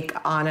mistake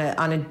on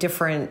a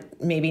different,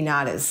 maybe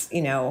not as,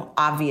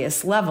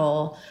 obvious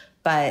level,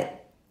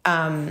 but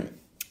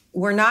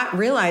we're not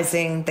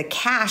realizing the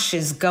cash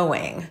is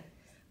going,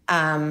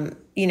 and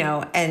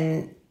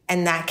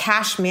that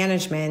cash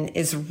management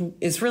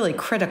is really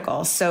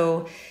critical.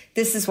 So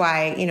this is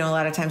why, a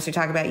lot of times we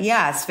talk about,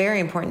 it's very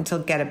important to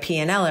get a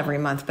P&L every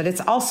month, but it's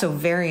also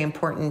very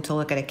important to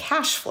look at a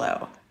cash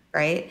flow,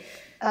 right?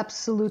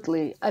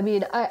 Absolutely. I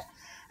mean, I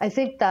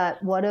think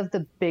that one of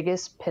the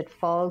biggest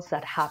pitfalls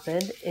that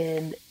happen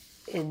in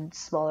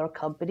smaller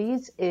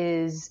companies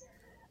is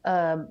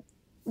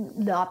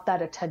not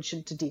that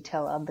attention to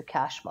detail on the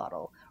cash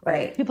model,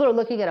 right? People are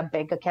looking at a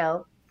bank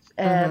account,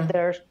 and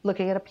they're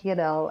looking at a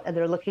P&L, and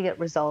they're looking at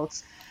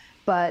results.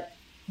 But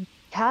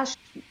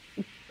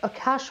a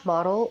cash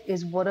model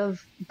is one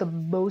of the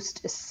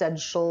most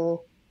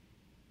essential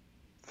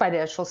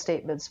financial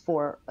statements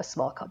for a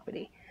small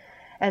company.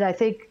 And I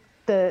think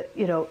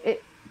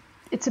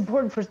it's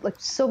important for like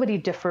so many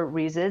different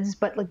reasons,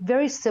 but like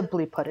very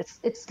simply put,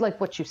 it's like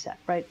what you said,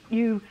 right?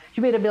 You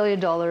made $1 million,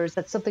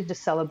 that's something to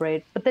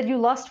celebrate, but then you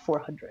lost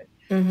 400.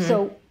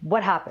 So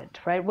what happened,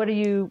 right? Was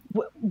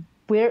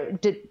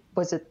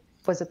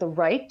it the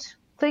right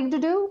thing to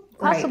do?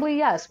 Possibly,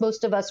 yes.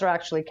 Most of us are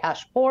actually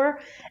cash poor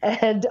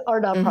and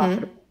are not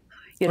profitable,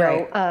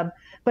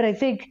 but I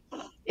think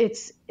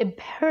it's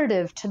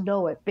imperative to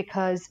know it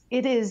because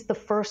it is the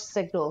first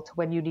signal to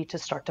when you need to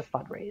start to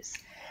fundraise.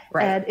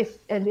 Right.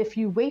 And if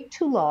you wait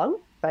too long,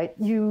 right,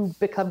 you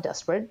become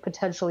desperate,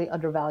 potentially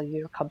undervalue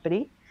your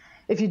company.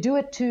 If you do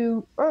it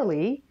too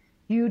early,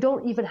 you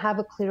don't even have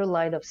a clear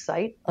line of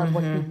sight on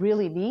what you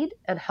really need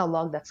and how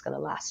long that's going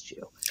to last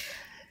you.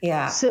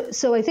 Yeah.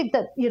 So I think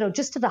that,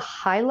 just at a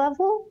high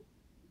level,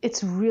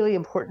 it's really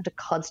important to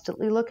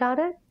constantly look at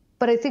it.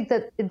 But I think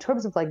that in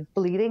terms of like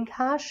bleeding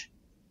cash,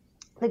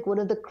 like one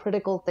of the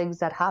critical things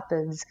that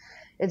happens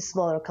in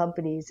smaller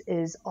companies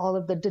is all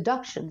of the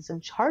deductions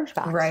and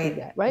chargebacks we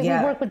get, right?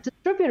 Yeah. We work with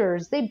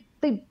distributors. They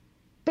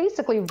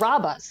basically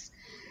rob us.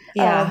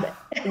 Yeah.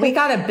 We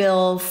got a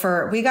bill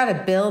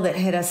that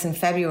hit us in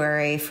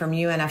February from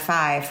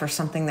UNFI for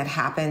something that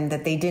happened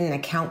that they didn't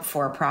account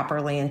for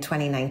properly in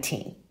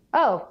 2019.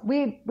 Oh,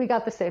 we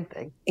got the same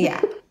thing.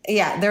 Yeah.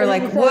 Yeah. They're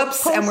like,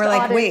 whoops. And we're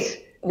like,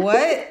 wait,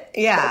 what?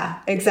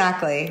 Yeah,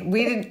 exactly.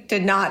 We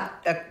did not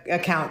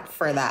account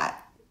for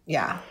that.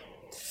 Yeah.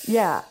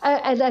 Yeah.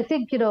 And I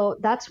think,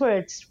 that's where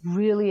it's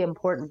really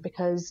important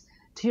because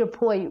to your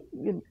point,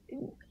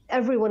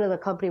 everyone in the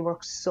company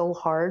works so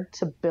hard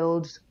to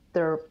build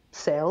their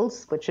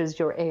sales, which is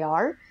your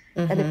AR.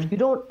 And if you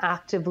don't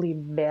actively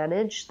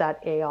manage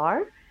that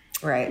AR,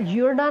 right,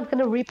 you're not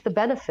going to reap the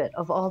benefit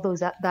of all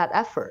that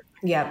effort.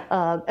 Yeah.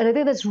 And I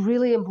think that's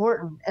really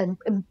important.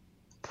 And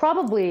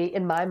probably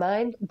in my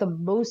mind, the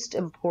most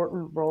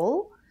important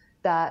role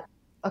that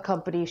a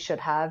company should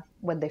have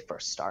when they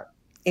first start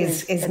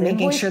is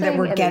making sure that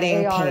we're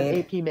getting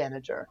paid. AP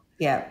manager.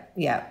 Yeah.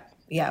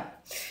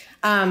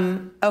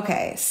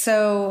 Okay.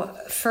 So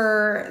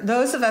for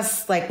those of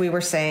us, like we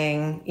were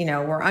saying,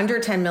 we're under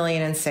 10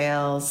 million in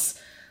sales.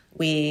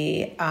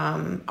 We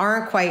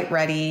aren't quite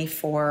ready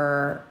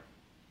for,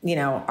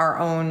 our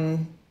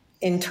own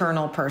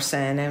internal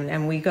person.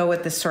 And we go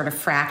with this sort of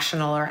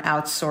fractional or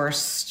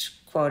outsourced,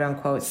 quote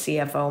unquote,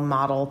 CFO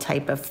model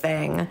type of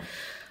thing.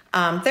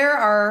 There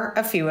are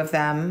a few of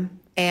them.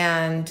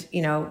 And,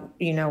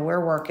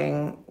 we're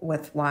working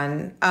with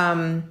one.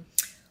 How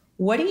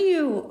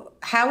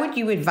would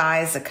you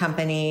advise a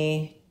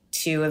company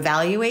to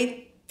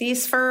evaluate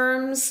these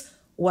firms?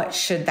 What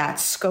should that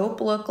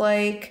scope look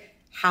like?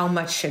 How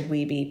much should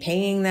we be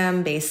paying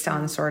them based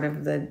on sort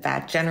of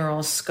that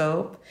general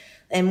scope?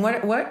 And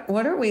what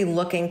are we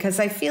looking? Because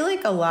I feel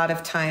like a lot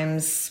of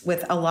times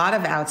with a lot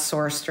of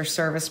outsourced or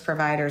service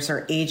providers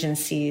or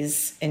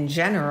agencies in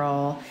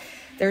general,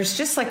 there's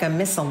just like a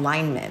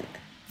misalignment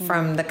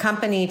from the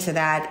company to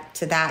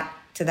that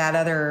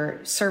other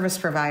service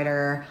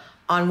provider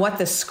on what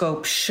the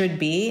scope should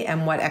be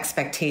and what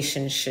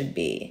expectations should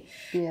be.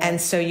 Yeah.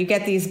 And so you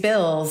get these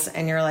bills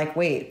and you're like,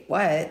 wait,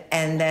 what?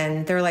 And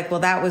then they're like, well,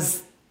 that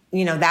was,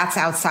 that's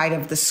outside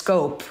of the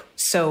scope.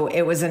 So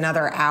it was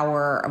another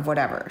hour of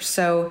whatever.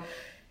 So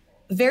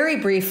very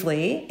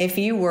briefly, if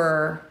you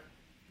were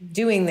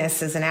doing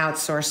this as an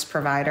outsourced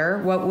provider,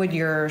 what would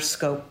your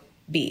scope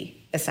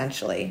be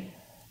essentially?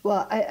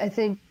 Well, I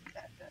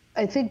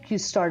think you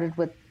started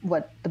with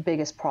what the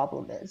biggest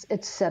problem is.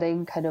 It's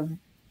setting kind of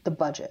the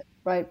budget,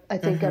 right? I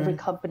think every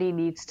company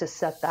needs to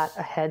set that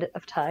ahead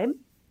of time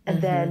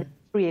and then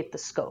create the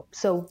scope.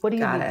 So what do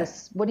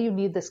you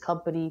need this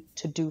company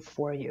to do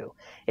for you?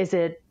 Is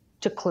it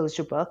to close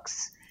your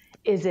books?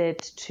 Is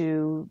it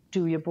to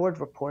do your board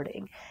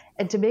reporting?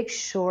 And to make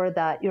sure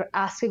that you're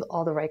asking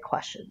all the right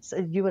questions.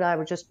 And you and I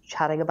were just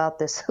chatting about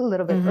this a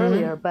little bit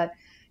earlier, but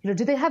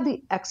do they have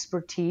the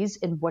expertise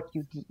in what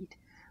you need,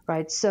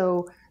 right?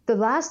 So the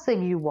last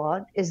thing you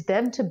want is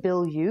them to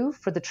bill you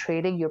for the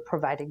training you're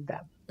providing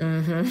them,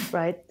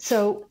 right?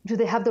 So do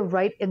they have the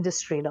right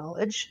industry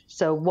knowledge?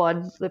 So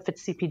one, if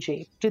it's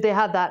CPG, do they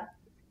have that?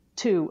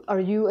 Two, are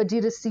you a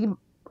D2C,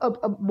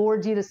 a more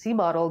D2C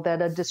model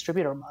than a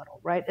distributor model,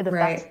 right? And if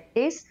that's the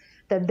case,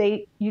 then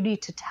you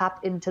need to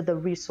tap into the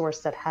resource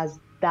that has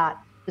that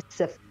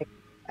specific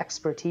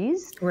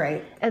expertise.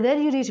 Right. And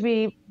then you need to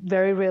be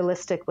very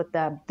realistic with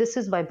them. This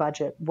is my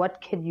budget.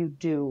 What can you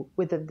do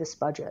within this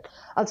budget?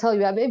 I'll tell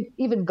you, I've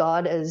even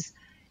gone as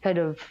kind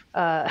of,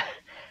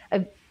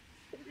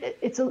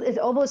 it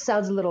almost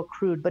sounds a little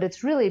crude, but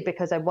it's really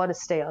because I want to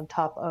stay on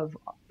top of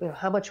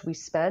how much we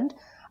spend.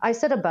 I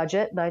set a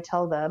budget and I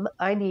tell them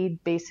I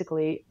need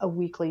basically a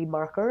weekly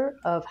marker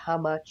of how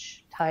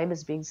much time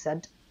is being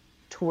sent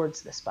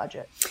towards this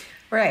budget.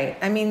 Right.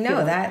 I mean,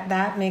 no,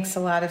 that makes a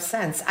lot of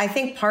sense. I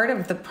think part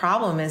of the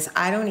problem is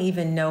I don't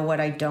even know what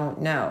I don't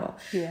know.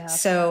 Yeah.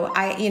 So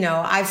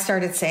I've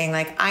started saying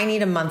like, I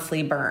need a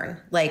monthly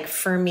burn. Like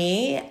for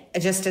me,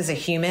 just as a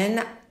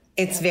human,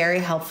 it's very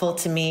helpful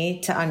to me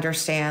to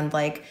understand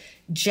like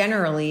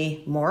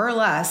generally more or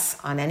less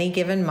on any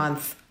given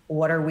month,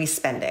 what are we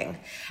spending?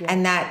 Yeah.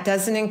 And that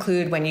doesn't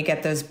include when you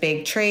get those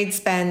big trade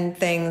spend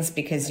things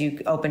because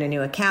you open a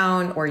new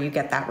account or you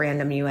get that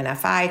random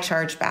UNFI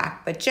charge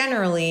back. But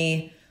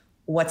generally,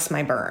 what's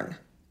my burn?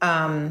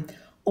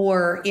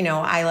 Or,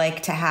 I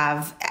like to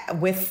have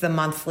with the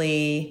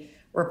monthly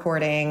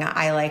reporting,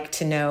 I like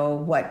to know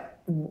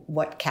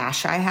what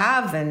cash I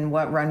have and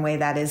what runway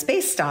that is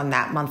based on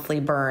that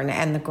monthly burn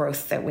and the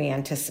growth that we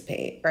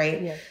anticipate,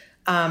 right?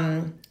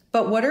 Yeah.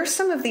 But what are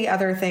some of the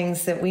other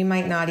things that we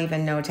might not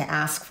even know to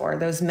ask for?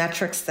 Those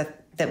metrics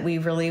that we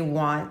really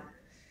want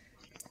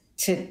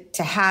to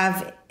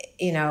have,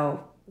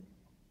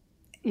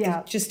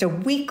 just a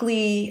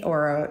weekly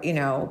or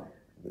a,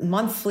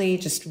 monthly,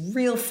 just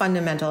real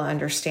fundamental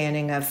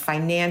understanding of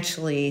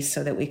financially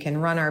so that we can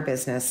run our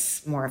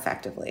business more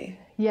effectively.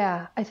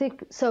 Yeah, I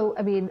think so.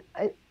 I mean,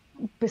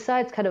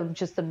 besides kind of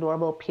just the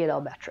normal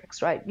P&L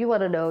metrics, right? You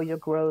want to know your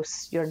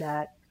gross, your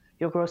net,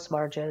 your gross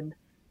margin,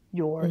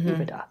 your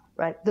EBITDA,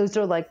 right? Those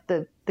are like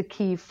the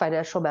key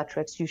financial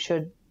metrics you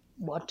should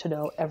want to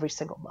know every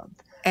single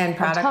month. And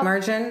product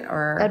margin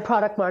And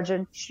product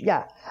margin,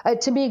 yeah.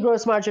 To me,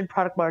 gross margin,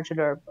 product margin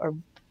are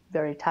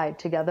very tied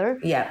together.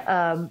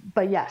 Yeah.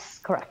 But yes,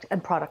 correct.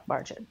 And product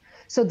margin.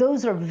 So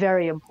those are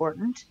very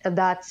important. And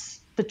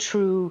that's the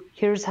true,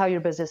 here's how your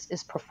business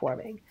is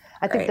performing.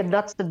 I think the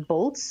nuts and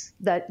bolts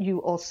that you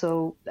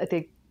also, I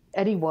think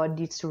anyone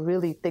needs to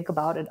really think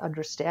about and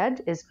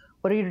understand is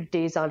what are your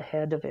days on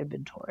hand of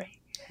inventory?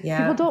 Yeah.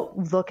 People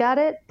don't look at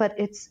it, but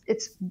it's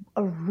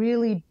a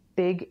really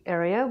big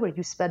area where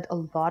you spend a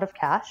lot of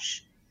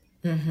cash.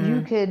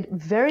 You could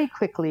very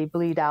quickly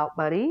bleed out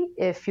money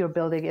if you're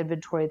building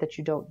inventory that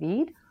you don't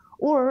need.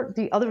 Or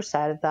the other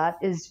side of that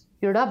is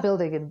you're not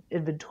building an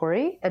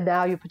inventory and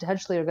now you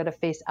potentially are going to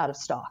face out of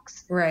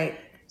stocks. Right.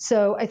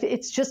 So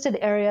it's just an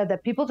area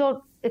that people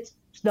don't, it's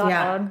not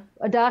on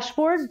a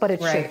dashboard, but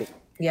it should be.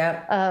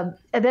 Yeah.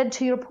 And then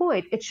to your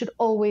point, it should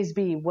always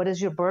be what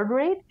is your burn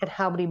rate and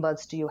how many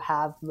months do you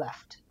have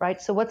left,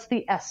 right? So what's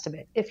the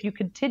estimate? If you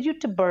continue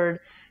to burn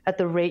at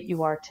the rate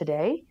you are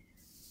today,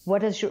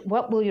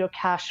 what will your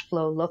cash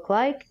flow look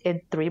like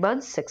in 3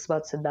 months, 6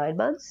 months, and 9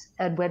 months?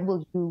 And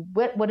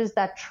what is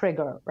that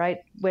trigger, right?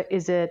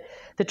 Is it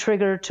the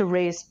trigger to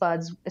raise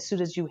funds as soon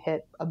as you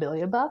hit $1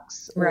 million,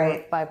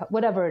 right? Or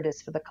whatever it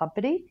is for the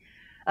company?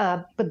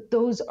 But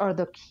those are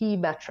the key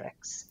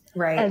metrics.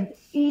 Right. And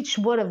each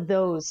one of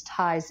those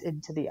ties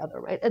into the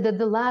other, right? And then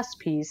the last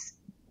piece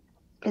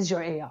is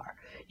your AR.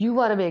 You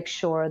want to make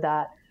sure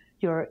that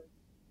your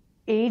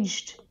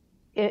aged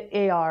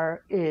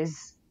AR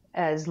is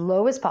as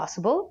low as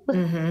possible.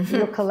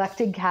 You're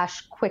collecting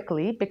cash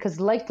quickly because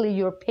likely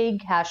you're paying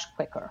cash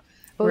quicker.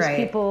 Most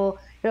people,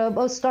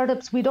 most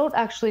startups, we don't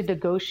actually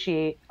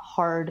negotiate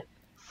hard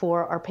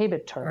for our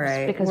payment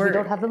terms because we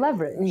don't have the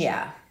leverage.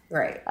 Yeah.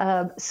 Right.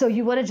 So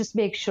you want to just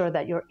make sure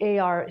that your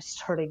AR is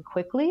turning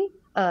quickly,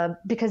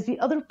 because the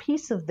other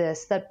piece of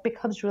this that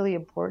becomes really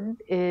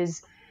important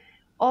is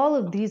all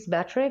of these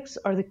metrics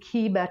are the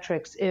key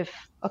metrics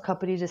if a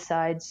company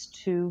decides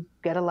to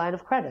get a line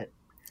of credit.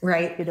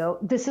 Right. You know,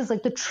 this is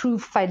like the true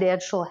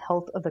financial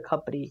health of the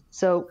company.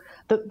 So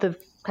the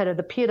kind of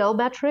the P&L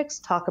metrics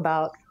talk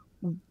about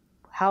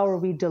how are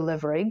we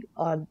delivering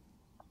on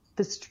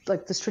this,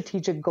 like the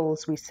strategic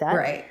goals we set.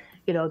 Right.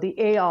 You know,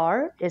 the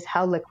AR is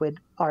how liquid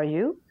are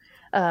you?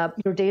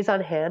 Your days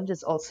on hand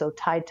is also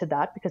tied to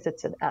that because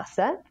it's an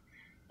asset.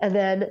 And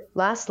then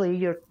lastly,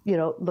 you're, you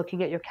know,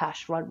 looking at your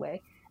cash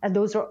runway. And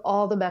those are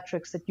all the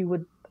metrics that you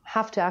would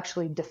have to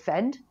actually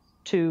defend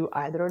to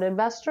either an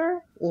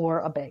investor or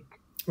a bank.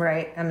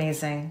 Right.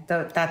 Amazing.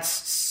 That's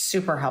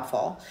super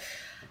helpful.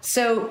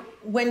 So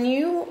when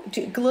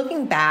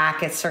looking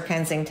back at Sir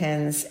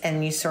Kensington's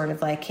and you sort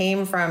of like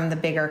came from the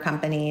bigger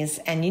companies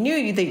and you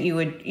knew that you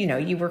would, you know,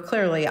 you were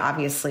clearly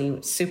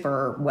obviously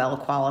super well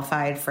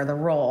qualified for the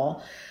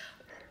role,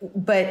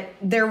 but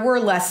there were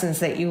lessons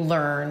that you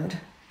learned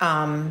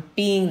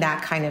being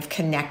that kind of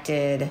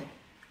connected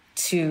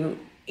to,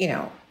 you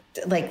know,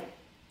 like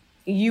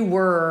you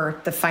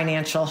were the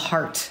financial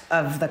heart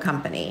of the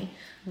company.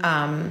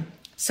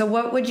 So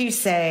what would you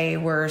say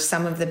were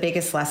some of the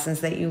biggest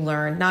lessons that you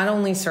learned, not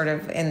only sort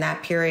of in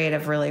that period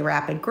of really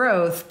rapid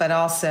growth, but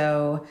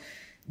also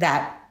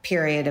that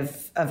period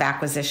of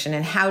acquisition?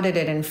 And how did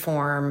it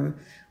inform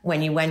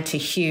when you went to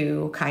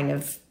Hugh, kind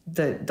of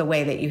the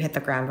way that you hit the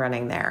ground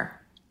running there?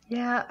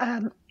 Yeah,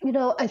 you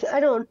know,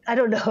 I don't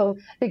know.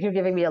 I think you're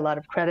giving me a lot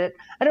of credit.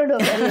 I don't know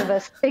if any of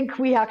us think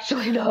we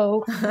actually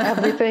know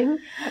everything.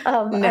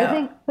 No.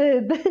 I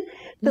think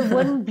the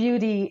one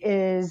beauty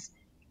is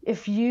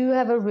if you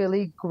have a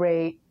really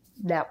great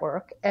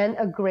network and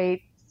a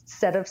great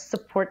set of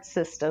support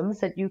systems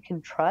that you can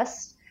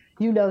trust,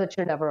 you know that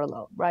you're never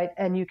alone, right?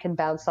 And you can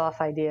bounce off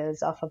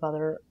ideas off of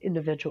other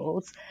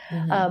individuals.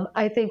 Mm-hmm.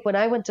 I think when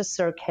I went to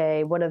Sir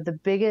K, one of the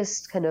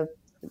biggest kind of,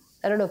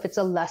 I don't know if it's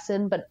a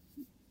lesson, but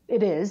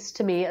it is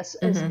to me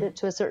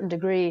to a certain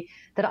degree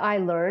that I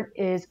learned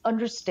is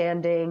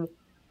understanding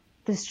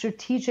the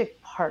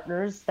strategic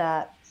partners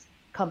that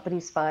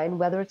companies find,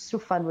 whether it's through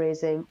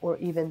fundraising or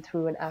even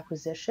through an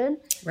acquisition,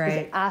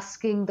 right, is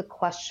asking the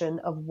question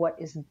of what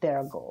is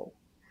their goal,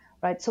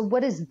 right? So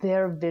what is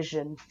their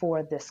vision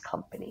for this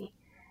company?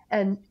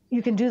 And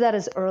you can do that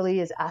as early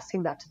as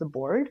asking that to the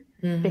board,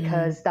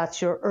 because that's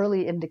your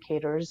early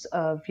indicators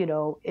of, you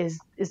know, is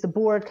the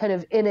board kind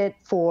of in it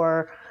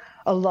for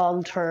a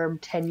long-term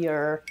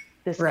tenure?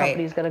 This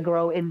company is going to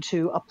grow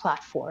into a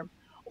platform.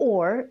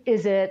 Or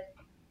is it,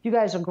 you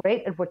guys are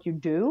great at what you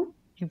do.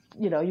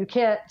 You know, you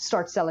can't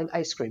start selling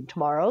ice cream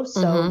tomorrow.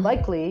 So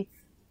likely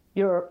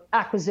your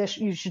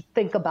acquisition, you should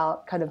think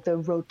about kind of the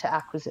road to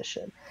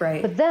acquisition.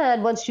 Right. But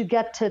then once you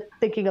get to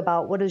thinking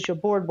about what does your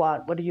board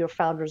want? What do your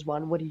founders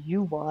want? What do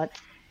you want?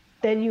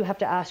 Then you have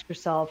to ask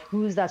yourself,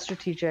 who's that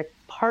strategic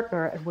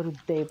partner and what do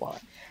they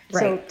want?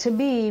 Right. So to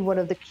me, one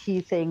of the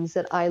key things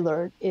that I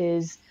learned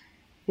is,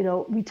 you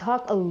know, we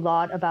talk a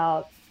lot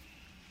about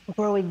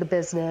growing the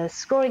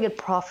business, growing it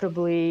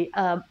profitably,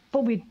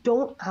 but we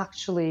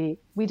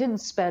didn't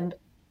spend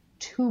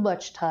too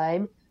much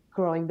time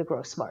growing the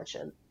gross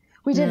margin.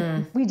 We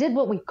did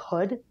what we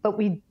could, but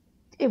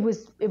it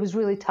was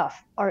really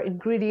tough. Our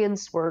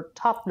ingredients were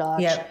top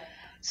notch. Yep.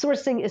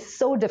 Sourcing is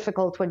so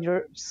difficult when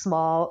you're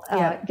small.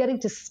 Getting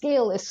to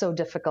scale is so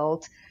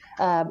difficult.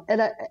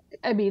 And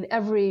I mean,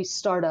 every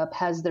startup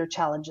has their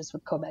challenges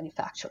with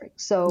co-manufacturing.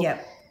 So,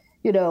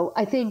 you know,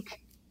 I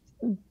think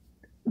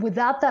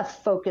without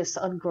that focus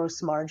on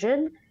gross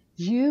margin,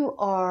 you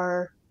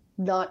are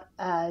not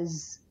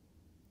as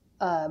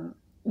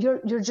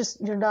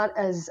you're not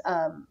as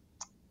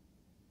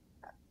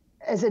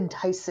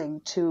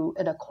enticing to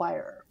an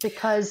acquirer,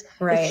 because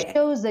it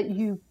shows that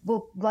you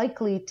will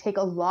likely take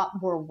a lot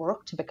more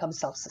work to become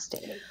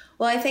self-sustaining.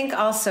 Well, I think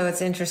also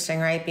it's interesting,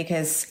 right?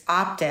 Because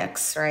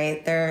optics,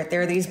 right? There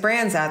are these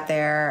brands out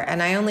there,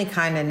 and I only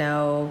kind of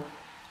know,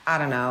 I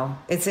don't know,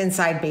 it's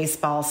inside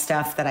baseball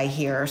stuff that I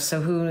hear.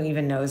 So who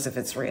even knows if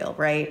it's real,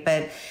 right?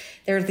 But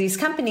there are these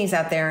companies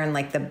out there and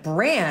like the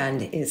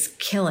brand is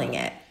killing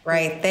it,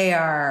 right? They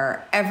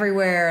are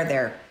everywhere.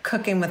 They're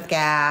cooking with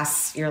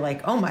gas. You're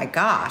like, oh my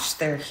gosh,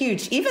 they're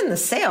huge. Even the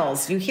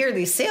sales, you hear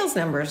these sales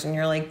numbers and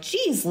you're like,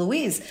 geez,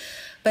 Louise.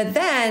 But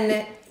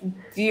then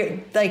you're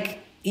like,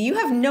 you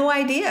have no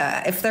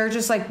idea if they're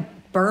just like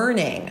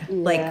burning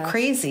like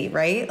crazy,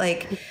 right?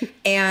 Like,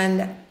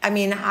 and I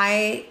mean,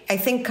 I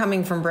think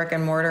coming from brick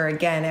and mortar,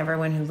 again,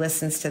 everyone who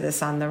listens to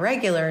this on the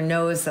regular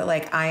knows that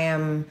like I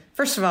am,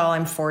 first of all,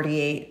 I'm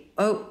 48.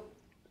 Oh,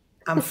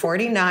 I'm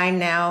 49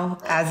 now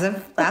as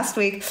of last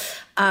week.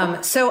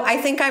 So I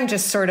think I'm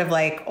just sort of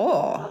like,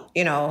 oh,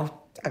 you know,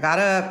 I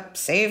gotta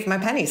save my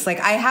pennies. Like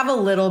I have a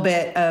little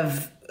bit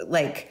of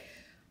like,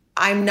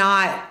 I'm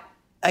not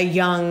a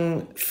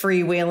young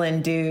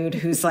freewheeling dude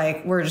who's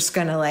like, we're just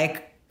gonna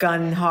like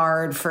gun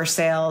hard for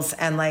sales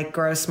and like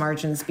gross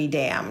margins be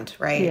damned,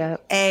 right? Yeah.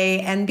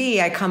 A and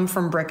B, I come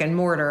from brick and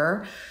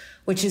mortar,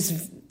 which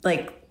is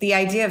like the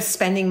idea of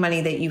spending money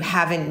that you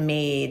haven't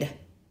made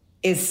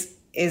is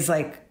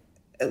like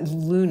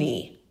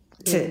loony.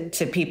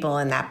 to people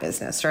in that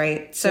business,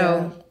 right?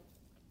 So,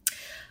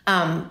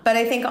 but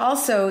I think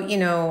also, you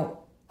know,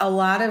 a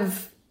lot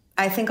of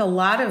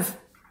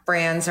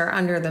brands are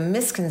under the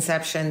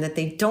misconception that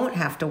they don't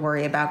have to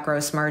worry about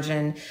gross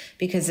margin,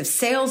 because if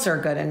sales are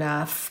good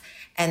enough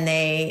and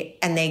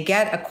they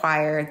get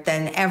acquired,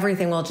 then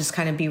everything will just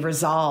kind of be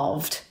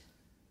resolved,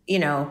 you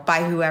know,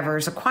 by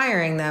whoever's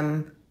acquiring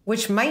them,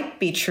 which might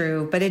be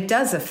true, but it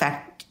does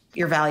affect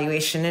your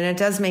valuation and it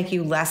does make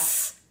you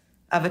less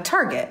of a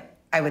target,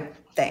 I would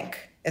think.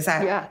 Is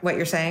that what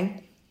you're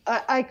saying?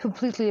 I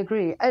completely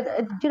agree.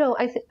 And you know,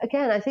 I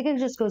think it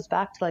just goes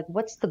back to like,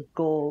 what's the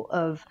goal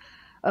of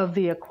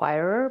the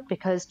acquirer?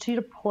 Because to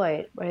your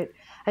point, right,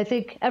 I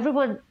think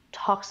everyone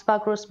talks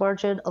about gross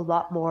margin a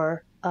lot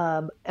more.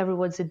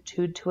 Everyone's in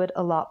tune to it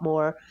a lot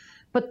more,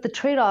 but the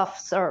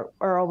trade-offs are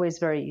always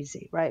very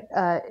easy, right?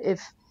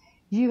 If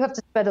you have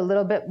to spend a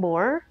little bit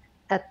more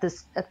at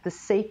the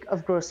sake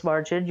of gross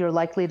margin, you're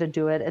likely to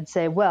do it and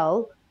say,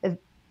 well, if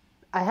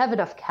I have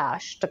enough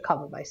cash to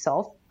cover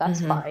myself,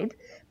 that's fine,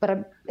 but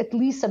at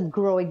least I'm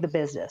growing the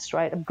business,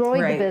 right? I'm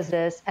growing the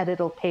business and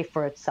it'll pay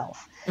for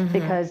itself,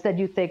 because then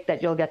you think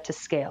that you'll get to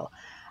scale.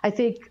 I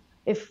think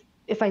if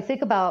I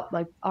think about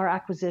like our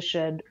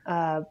acquisition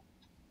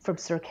from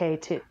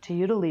Cirque to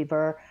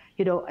Unilever,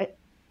 you know,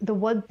 the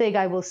one thing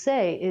I will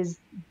say is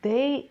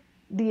the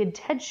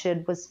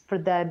intention was for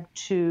them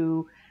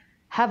to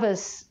have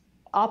us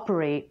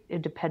operate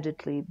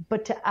independently,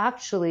 but to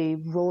actually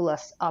roll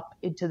us up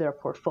into their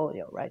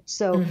portfolio, right?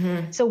 So,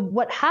 so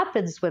what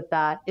happens with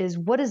that is,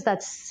 what is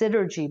that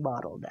synergy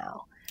model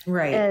now?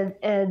 Right.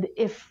 And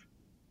if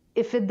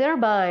in their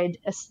mind,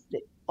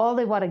 all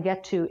they want to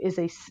get to is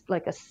a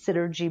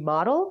synergy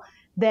model,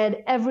 then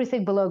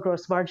everything below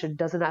gross margin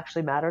doesn't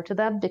actually matter to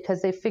them,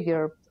 because they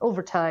figure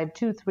over time,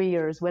 2-3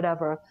 years,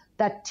 whatever,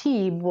 that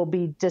team will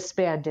be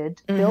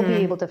disbanded. They'll be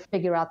able to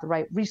figure out the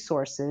right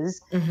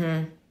resources.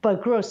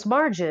 But gross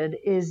margin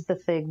is the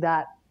thing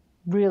that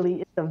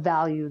really is the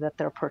value that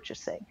they're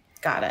purchasing.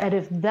 Got it. And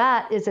if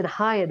that isn't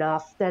high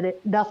enough, then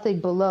nothing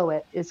below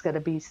it is going to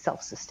be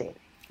self-sustaining.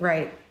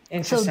 Right.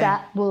 Interesting. So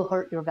that will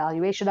hurt your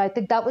valuation. I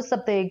think that was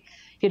something,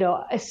 you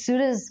know, as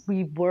soon as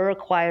we were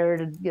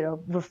acquired and, you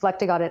know,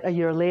 reflecting on it a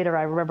year later,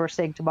 I remember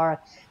saying to Mara,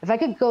 if I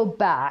could go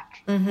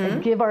back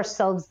and give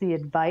ourselves the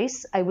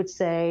advice, I would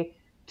say,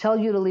 tell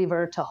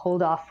Unilever to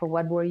hold off for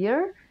 1 more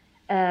year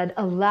and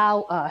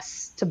allow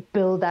us to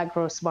build that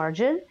gross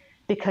margin,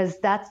 because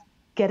that's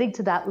getting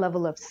to that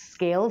level of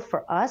scale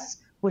for us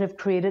would have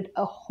created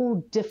a whole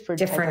different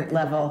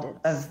level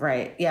of,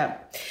 right. Yeah.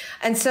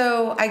 And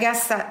so I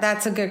guess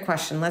that's a good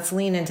question. Let's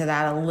lean into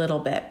that a little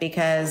bit,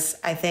 because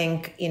I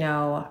think, you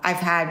know, I've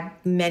had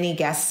many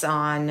guests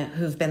on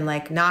who've been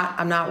like,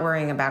 I'm not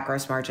worrying about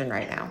gross margin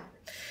right now.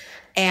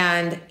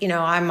 And, you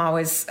know, I'm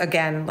always,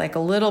 again, like a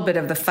little bit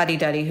of the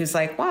fuddy-duddy who's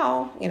like,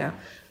 well, you know,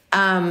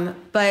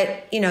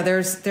 but, you know,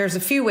 there's a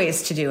few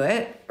ways to do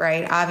it,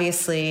 right?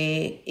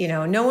 Obviously, you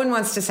know, no one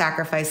wants to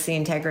sacrifice the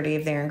integrity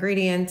of their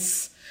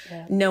ingredients.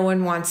 Yeah. No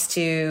one wants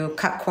to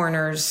cut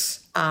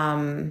corners,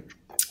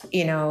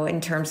 you know,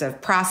 in terms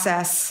of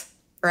process,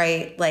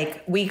 right?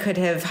 Like, we could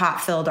have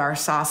hot filled our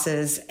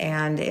sauces,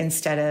 and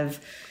instead of,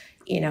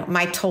 you know,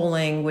 my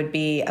tolling would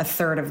be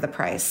 1/3 of the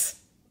price.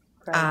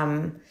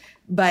 Right.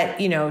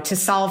 But, you know, to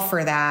solve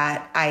for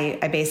that,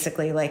 I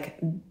basically like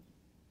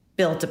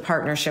built a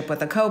partnership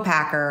with a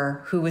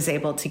co-packer who was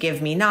able to give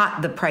me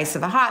not the price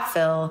of a hot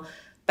fill,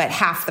 but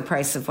half the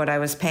price of what I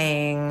was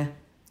paying,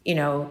 you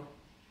know,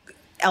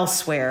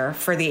 elsewhere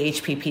for the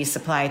HPP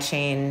supply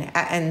chain.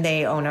 And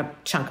they own a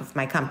chunk of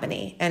my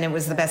company. And it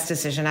was the best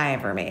decision I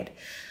ever made.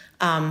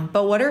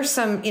 But what are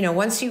some, you know,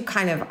 once you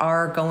kind of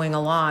are going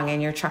along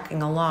and you're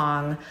trucking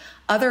along,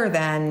 other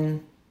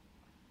than,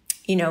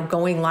 you know,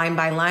 going line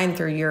by line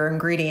through your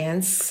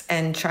ingredients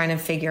and trying to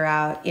figure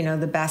out, you know,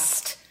 the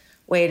best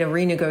way to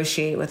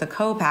renegotiate with a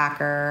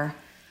co-packer,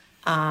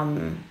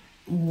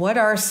 what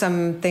are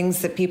some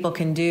things that people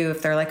can do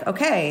if they're like,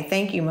 okay,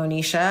 thank you,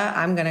 Monisha,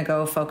 I'm going to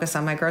go focus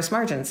on my gross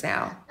margins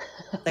now?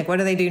 Like, what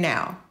do they do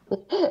now?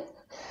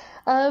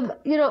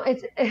 You know,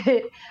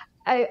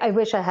 I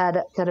wish I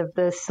had kind of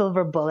the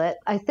silver bullet.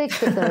 I think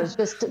that there's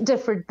just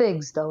different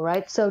things though,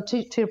 right? So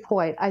to your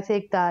point, I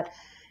think that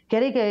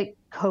getting a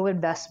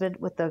co-investment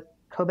with the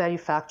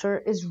co-manufacturer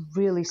is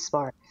really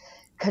smart,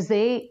 because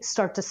they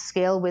start to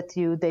scale with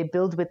you, they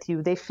build with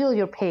you, they feel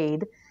your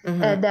pain,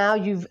 and now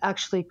you've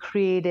actually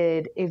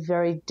created a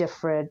very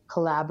different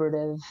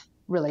collaborative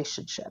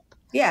relationship.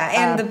 Yeah,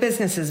 and the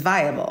business is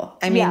viable.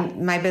 I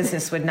mean, my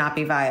business would not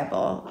be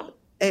viable.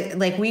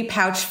 Like, we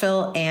pouch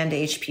fill and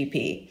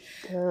HPP,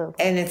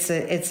 and it's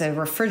a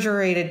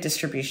refrigerated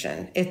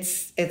distribution.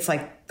 It's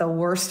like the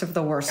worst of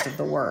the worst of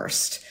the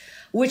worst,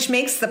 which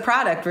makes the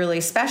product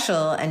really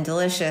special and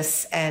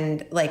delicious.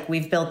 And like,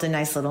 we've built a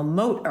nice little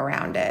moat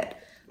around it.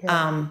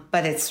 Yeah.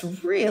 But it's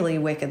really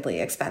wickedly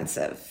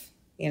expensive,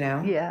 you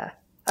know? Yeah.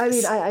 I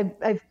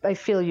mean, I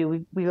feel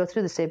you. We go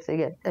through the same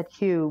thing at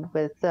Hue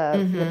with, we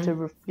have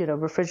to, you know,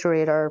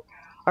 refrigerate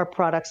our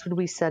products when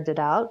we send it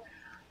out.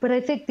 But I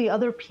think the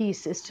other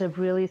piece is to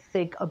really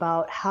think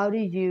about how do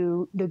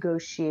you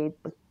negotiate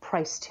with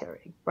price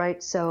tiering,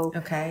 right? So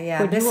okay,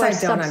 yeah, this I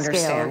don't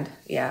understand.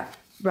 Yeah.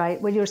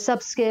 Right. When you're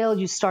subscale,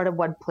 you start at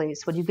one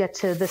place. When you get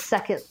to the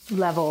second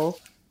level,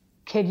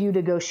 can you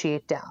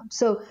negotiate down?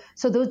 So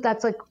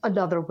that's like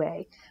another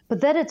way.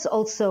 But then it's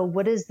also,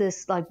 what is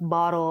this like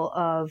model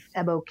of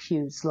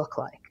MOQs look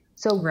like?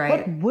 So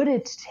what would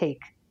it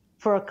take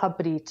for a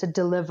company to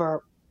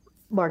deliver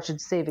margin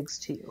savings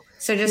to you?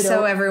 So just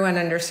so everyone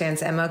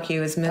understands,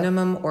 MOQ is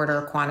minimum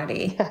order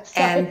quantity.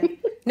 And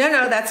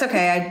no, that's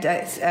okay.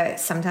 I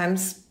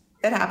sometimes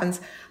it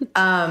happens.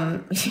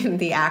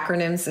 The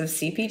acronyms of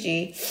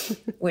CPG,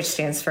 which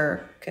stands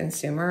for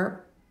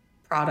consumer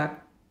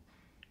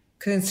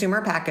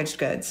packaged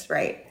goods,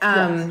 right?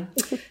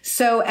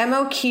 So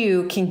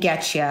MOQ can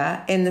get you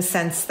in the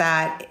sense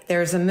that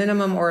there's a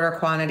minimum order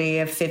quantity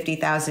of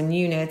 50,000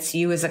 units.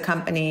 You as a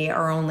company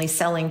are only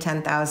selling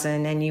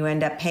 10,000 and you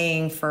end up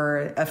paying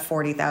for a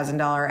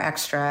 $40,000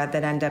 extra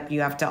that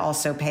you have to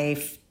also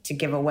pay to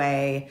give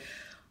away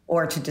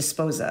or to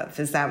dispose of.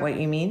 Is that what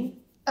you mean?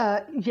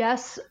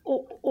 Yes.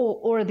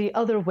 Or the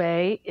other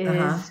way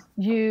is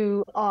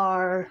you're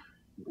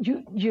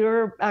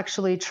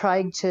actually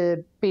trying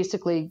to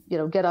basically,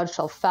 get on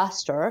shelf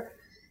faster,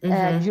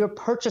 and you're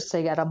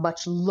purchasing at a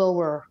much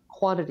lower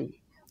quantity,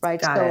 right?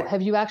 So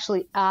have you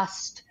actually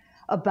asked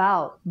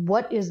about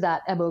what is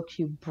that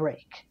MOQ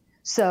break?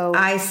 So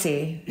I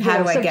see.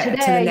 How do I get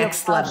to the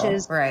next level?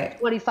 Right.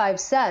 25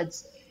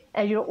 cents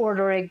and you're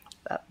ordering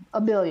a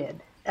million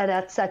and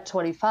that's at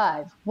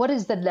 25. What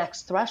is the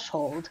next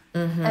threshold?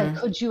 And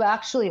could you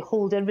actually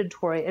hold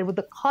inventory? And would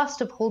the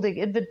cost of holding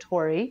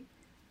inventory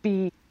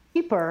be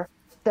cheaper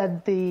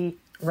than the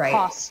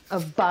cost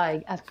of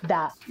buying at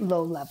that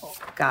low level?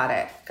 Got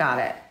it.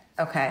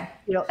 Okay.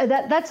 And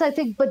that's, I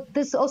think, but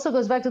this also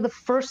goes back to the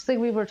first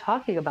thing we were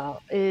talking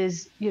about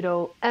is,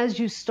 as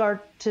you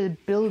start to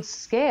build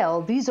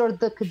scale, these are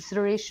the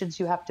considerations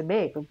you have to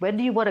make. When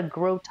do you want to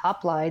grow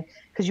top line?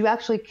 Because you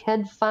actually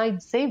can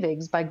find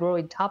savings by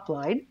growing top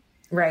line.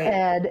 Right.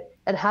 And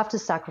have to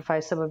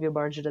sacrifice some of your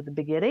margin at the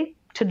beginning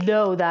to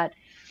know that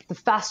the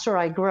faster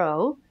I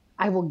grow,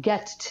 I will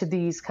get to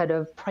these kind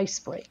of price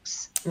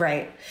breaks.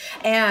 Right.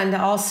 And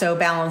also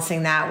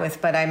balancing that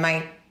with, but I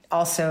might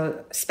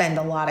also spend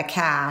a lot of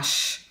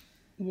cash.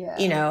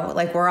 Yeah.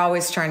 Like we're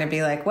always trying to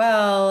be like,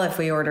 well, if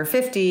we order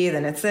 50,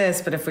 then it's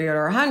this, but if we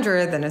order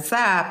 100, then it's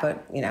that.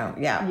 But,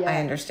 I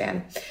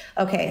understand.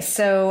 Okay.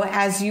 So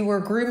as you were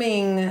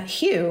grooming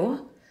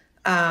Hu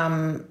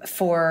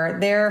for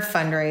their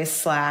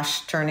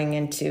fundraise / turning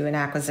into an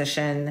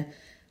acquisition,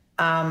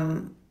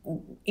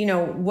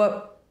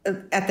 what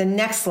at the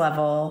next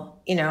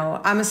level,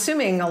 I'm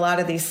assuming a lot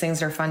of these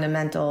things are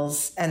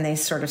fundamentals and they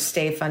sort of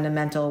stay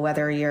fundamental,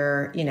 whether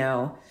you're,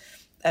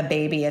 a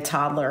baby, a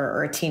toddler,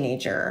 or a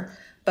teenager.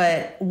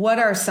 But what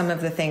are some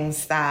of the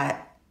things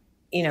that,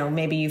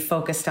 maybe you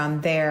focused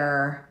on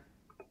there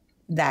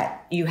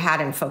that you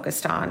hadn't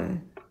focused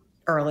on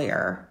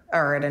earlier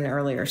or at an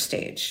earlier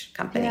stage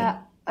company? Yeah.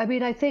 I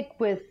mean, I think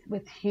with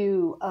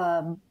Hu,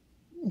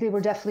 they were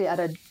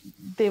definitely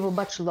they were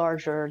much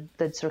larger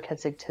than Sir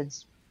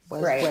Kensington's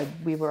was when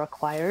we were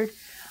acquired.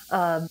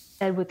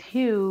 And with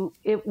Hu,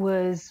 it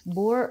was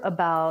more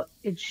about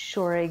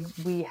ensuring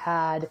we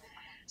had,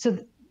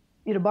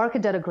 Mark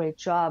had done a great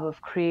job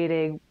of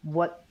creating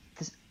what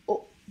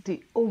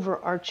the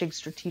overarching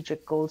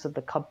strategic goals of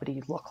the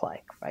company look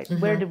like, right?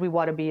 Where did we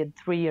want to be in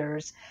 3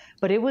 years?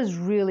 But it was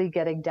really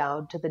getting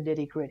down to the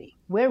nitty gritty.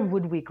 Where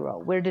would we grow?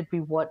 Where did we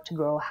want to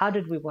grow? How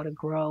did we want to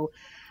grow?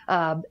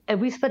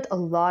 And we spent a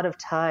lot of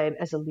time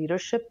as a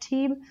leadership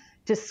team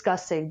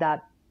discussing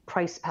that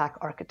price pack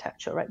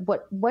architecture, right?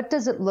 What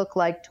does it look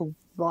like to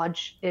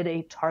launch in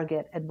a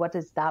Target, and what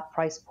is that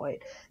price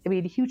point? I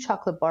mean, Hu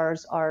chocolate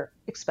bars are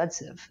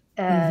expensive,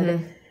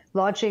 and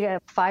launching a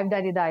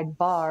 $5.99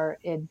 bar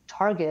in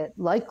Target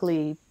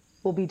likely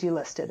will be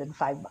delisted in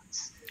 5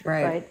 months,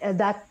 right? And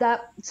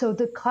so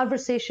the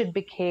conversation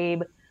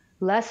became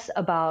less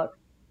about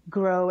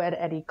grow at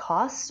any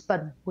cost,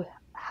 but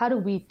how do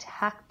we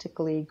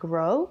tactically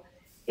grow?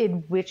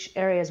 In which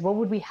areas? What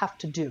would we have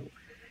to do?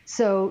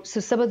 So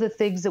some of the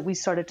things that we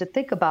started to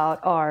think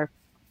about are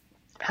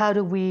how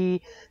do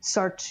we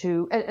start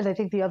to, and I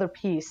think the other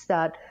piece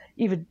that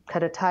even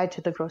kind of tied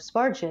to the gross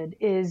margin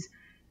is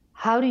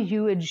how do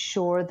you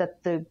ensure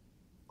that the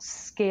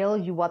scale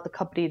you want the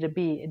company to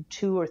be in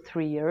 2 or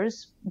 3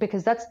 years,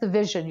 because that's the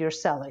vision you're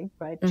selling,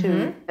 right,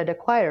 to an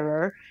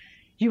acquirer,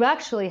 you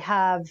actually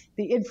have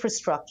the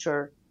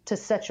infrastructure to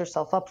set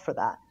yourself up for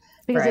that.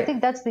 Because I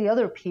think that's the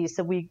other piece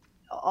that we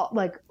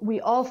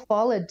all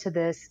fall into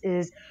this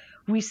is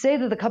we say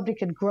that the company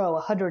can grow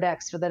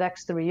 100x for the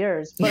next 3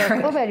 years, but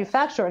our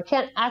co-manufacturer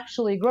can't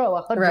actually grow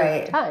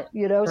 100 times,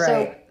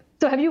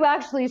 So have you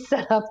actually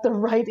set up the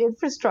right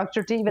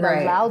infrastructure to even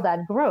allow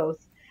that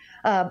growth?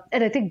 And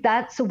I think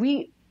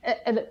we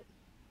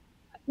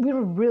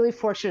were really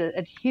fortunate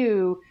at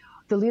Hu.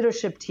 The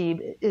leadership team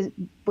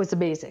was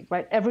amazing,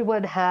 right?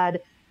 Everyone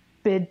had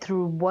been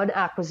through one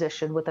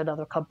acquisition with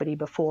another company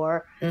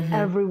before.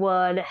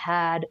 Everyone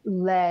had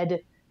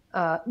led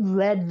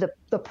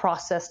the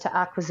process to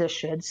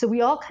acquisition. So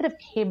we all kind of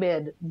came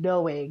in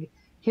knowing,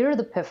 here are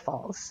the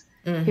pitfalls.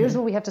 Here's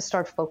what we have to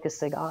start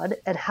focusing on.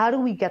 And how do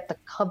we get the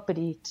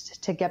company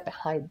to get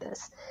behind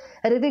this?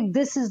 And I think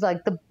this is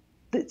like the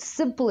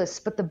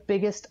simplest, but the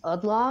biggest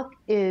unlock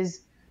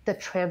is the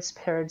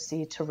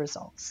transparency to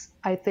results.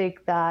 I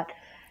think that,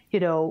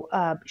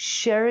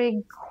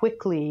 sharing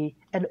quickly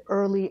and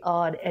early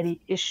on any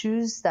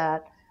issues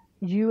that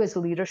you as a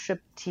leadership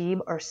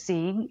team are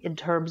seeing in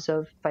terms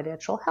of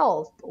financial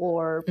health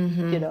or,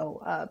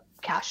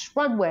 cash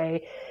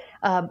runway,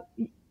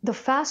 the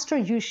faster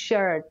you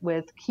share it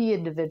with key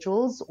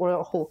individuals or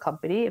a whole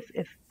company,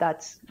 if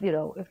that's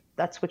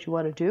what you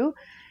want to do,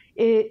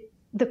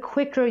 the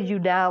quicker you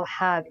now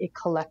have a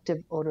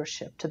collective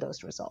ownership to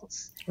those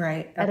results.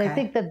 Right. Okay. And I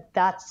think that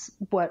that's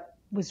what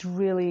was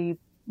really,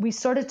 we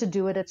started to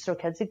do it at Sir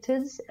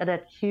Kensington's, and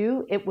at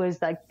Hue, it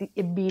was like the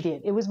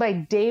immediate. It was my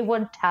day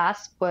one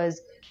task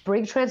was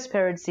bring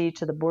transparency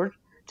to the board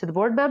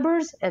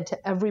members and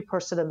to every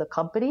person in the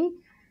company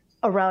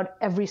around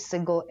every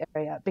single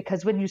area.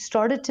 Because when you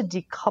started to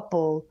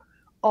decouple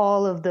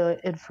all of the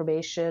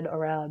information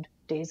around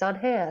days on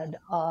hand,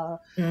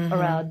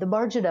 around the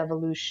margin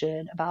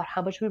evolution, about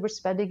how much we were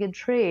spending in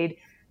trade,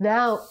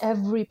 now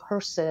every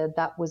person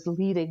that was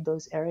leading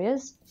those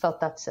areas felt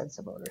that sense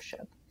of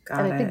ownership.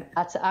 I think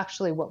that's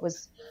actually what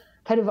was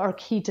kind of our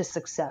key to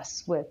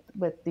success with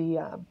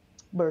the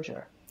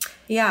merger.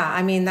 Yeah,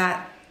 I mean,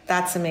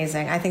 that's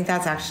amazing. I think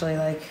that's actually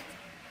like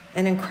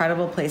an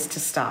incredible place to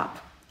stop.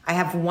 I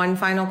have one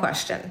final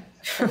question.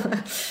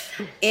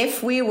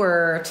 If we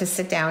were to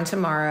sit down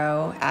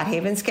tomorrow at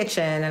Haven's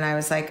Kitchen and I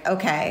was like,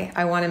 okay,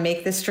 I want to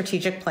make this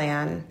strategic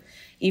plan.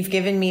 You've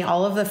given me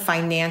all of the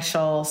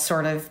financial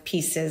sort of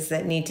pieces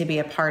that need to be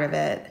a part of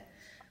it.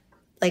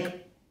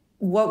 Like,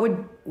 what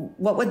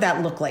would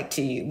that look like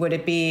to you? Would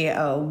it be a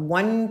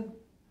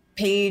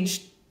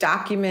 1-page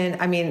document?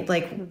 I mean,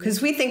 like,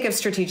 because we think of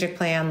strategic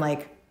plan,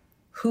 like,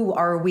 who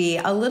are we?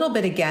 A little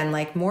bit, again,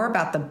 like more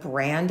about the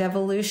brand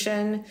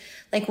evolution.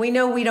 Like, we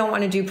know we don't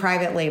want to do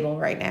private label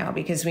right now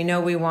because we know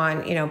we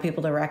want,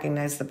 people to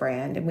recognize the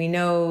brand. And we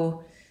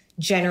know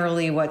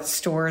generally what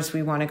stores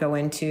we want to go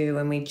into.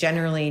 And we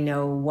generally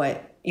know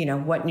what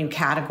new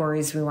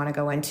categories we want to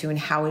go into and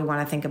how we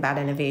want to think about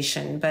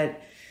innovation. But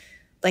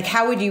like,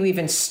 how would you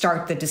even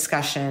start the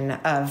discussion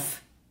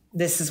of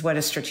this is what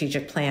a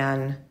strategic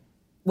plan,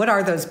 what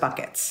are those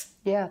buckets?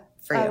 Yeah.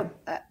 For you?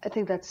 I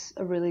think that's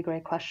a really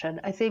great question.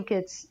 I think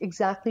it's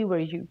exactly where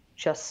you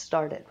just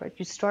started, right?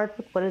 You start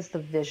with what is the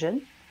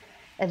vision,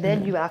 and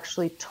then you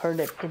actually turn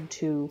it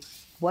into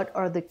what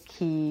are the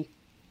key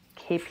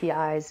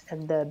KPIs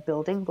and the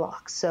building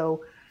blocks.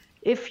 So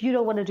if you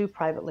don't want to do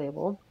private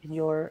label, in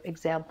your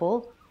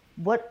example,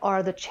 what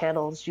are the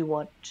channels you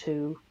want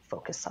to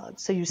focus on?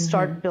 So you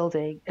start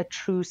building a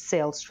true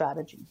sales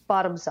strategy,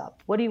 bottoms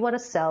up. What do you want to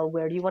sell?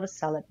 Where do you want to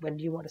sell it? When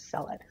do you want to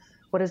sell it?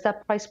 What does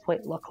that price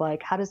point look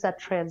like? How does that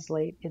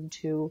translate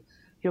into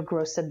your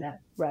gross and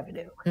net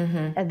revenue?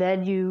 And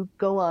then you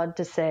go on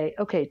to say,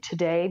 okay,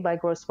 today my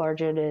gross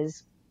margin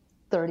is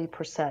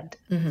 30%.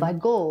 My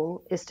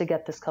goal is to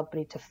get this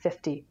company to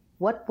 50.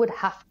 What would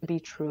have to be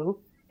true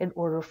in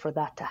order for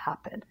that to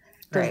happen?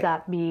 Does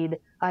that mean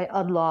I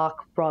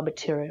unlock raw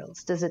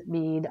materials? Does it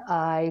mean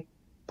I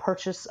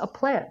purchase a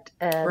plant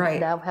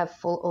and now have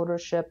full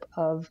ownership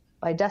of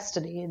my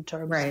destiny in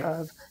terms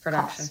of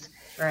production?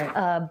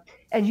 Cost?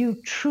 And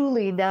you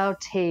truly now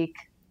take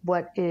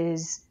what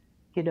is,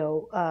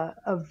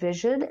 a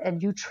vision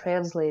and you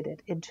translate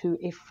it into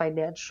a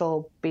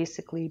financial,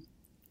 basically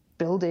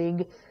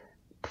building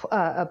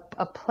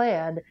a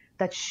plan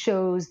that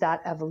shows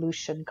that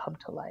evolution come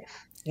to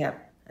life.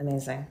 Yep.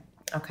 Amazing.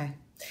 Okay.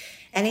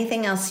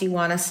 Anything else you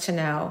want us to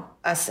know,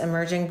 us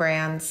emerging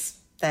brands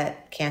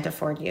that can't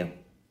afford you?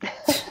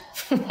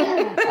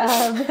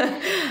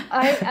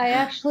 I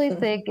actually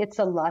think it's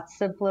a lot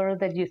simpler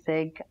than you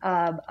think.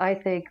 I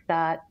think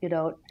that,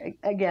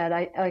 again,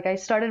 I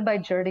started my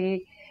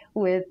journey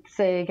with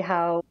saying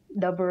how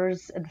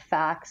numbers and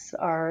facts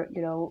are,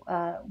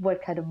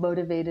 what kind of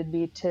motivated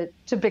me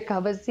to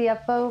become a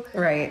CFO.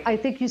 Right. I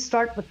think you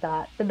start with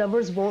that. The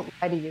numbers won't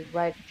lie to you,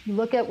 right? If you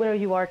look at where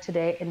you are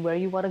today and where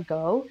you want to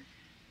go,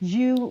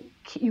 you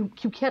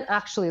can't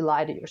actually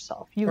lie to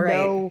yourself.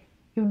 You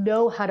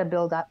know how to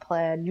build that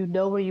plan. You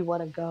know where you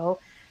want to go,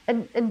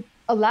 and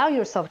allow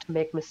yourself to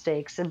make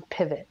mistakes and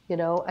pivot.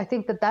 I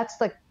think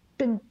that's like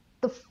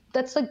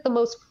the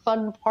most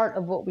fun part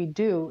of what we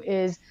do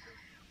is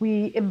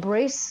we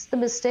embrace the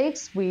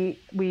mistakes,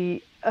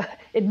 we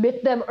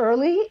admit them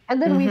early,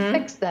 and then we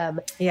fix them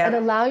and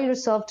allow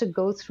yourself to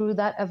go through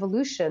that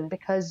evolution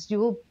because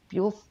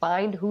you'll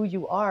find who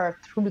you are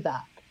through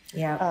that.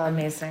 Yeah,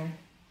 amazing.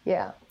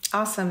 Yeah,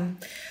 awesome.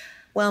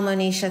 Well,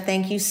 Monisha,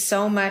 thank you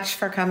so much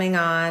for coming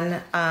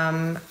on.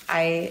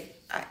 I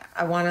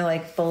want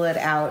to bullet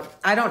out.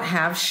 I don't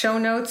have show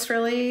notes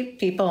really.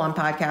 People on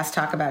podcasts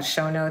talk about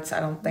show notes. I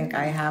don't think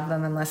I have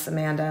them unless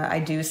Amanda, I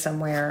do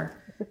somewhere.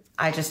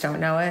 I just don't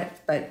know it,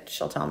 but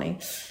she'll tell me.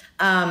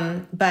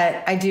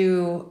 But I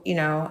do,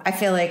 I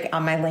feel like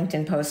on my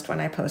LinkedIn post, when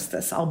I post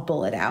this, I'll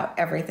bullet out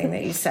everything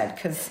that you said,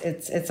 because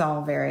it's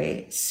all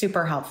very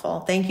super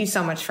helpful. Thank you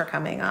so much for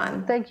coming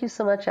on. Thank you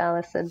so much,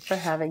 Allison, for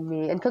having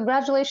me. And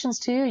congratulations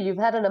to you. You've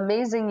had an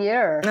amazing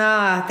year.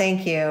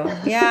 Thank you.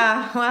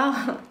 Yeah, well,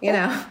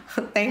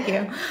 thank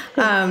you.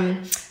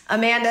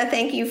 Amanda,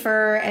 thank you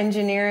for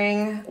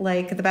engineering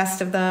like the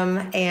best of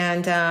them.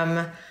 And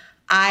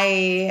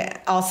I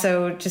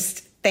also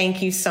just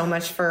thank you so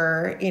much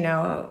for,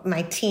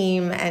 my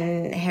team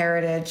and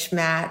Heritage.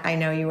 Matt, I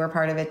know you were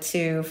part of it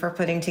too, for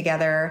putting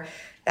together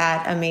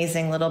that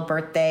amazing little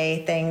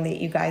birthday thing that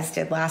you guys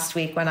did last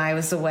week when I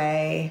was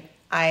away.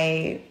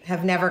 I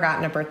have never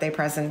gotten a birthday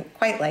present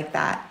quite like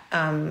that.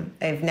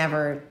 I've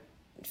never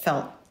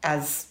felt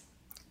as,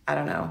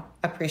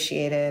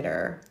 appreciated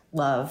or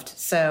loved.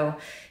 So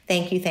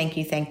thank you, thank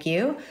you, thank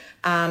you.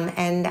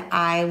 And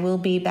I will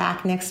be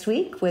back next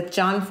week with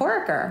John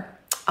Foraker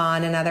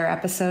on another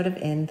episode of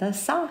In the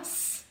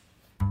Sauce.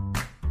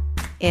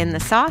 In the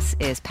Sauce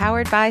is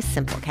powered by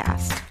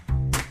Simplecast.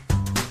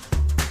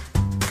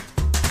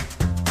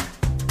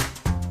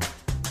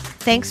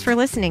 Thanks for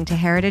listening to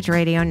Heritage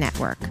Radio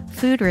Network,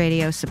 food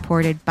radio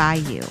supported by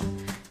you.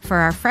 For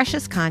our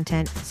freshest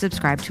content,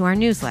 subscribe to our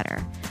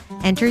newsletter.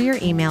 Enter your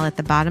email at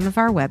the bottom of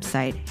our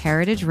website,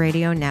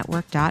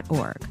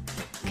 heritageradionetwork.org.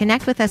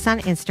 Connect with us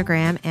on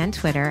Instagram and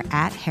Twitter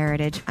at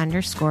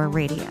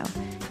heritage_radio.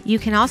 You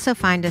can also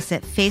find us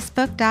at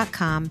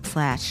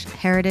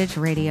facebook.com/Heritage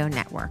Radio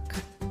Network.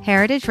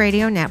 Heritage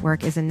Radio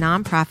Network is a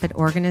nonprofit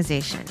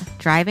organization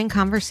driving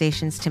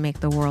conversations to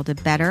make the world a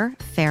better,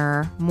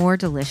 fairer, more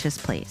delicious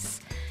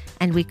place.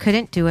 And we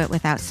couldn't do it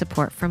without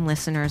support from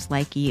listeners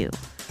like you.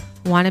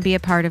 Want to be a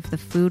part of the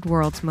food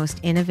world's most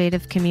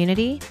innovative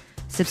community?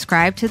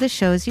 Subscribe to the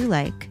shows you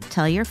like,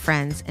 tell your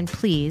friends, and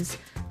please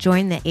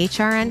join the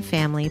HRN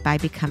family by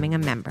becoming a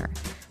member.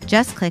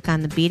 Just click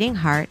on the beating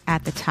heart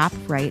at the top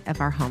right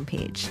of our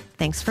homepage.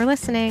 Thanks for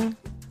listening.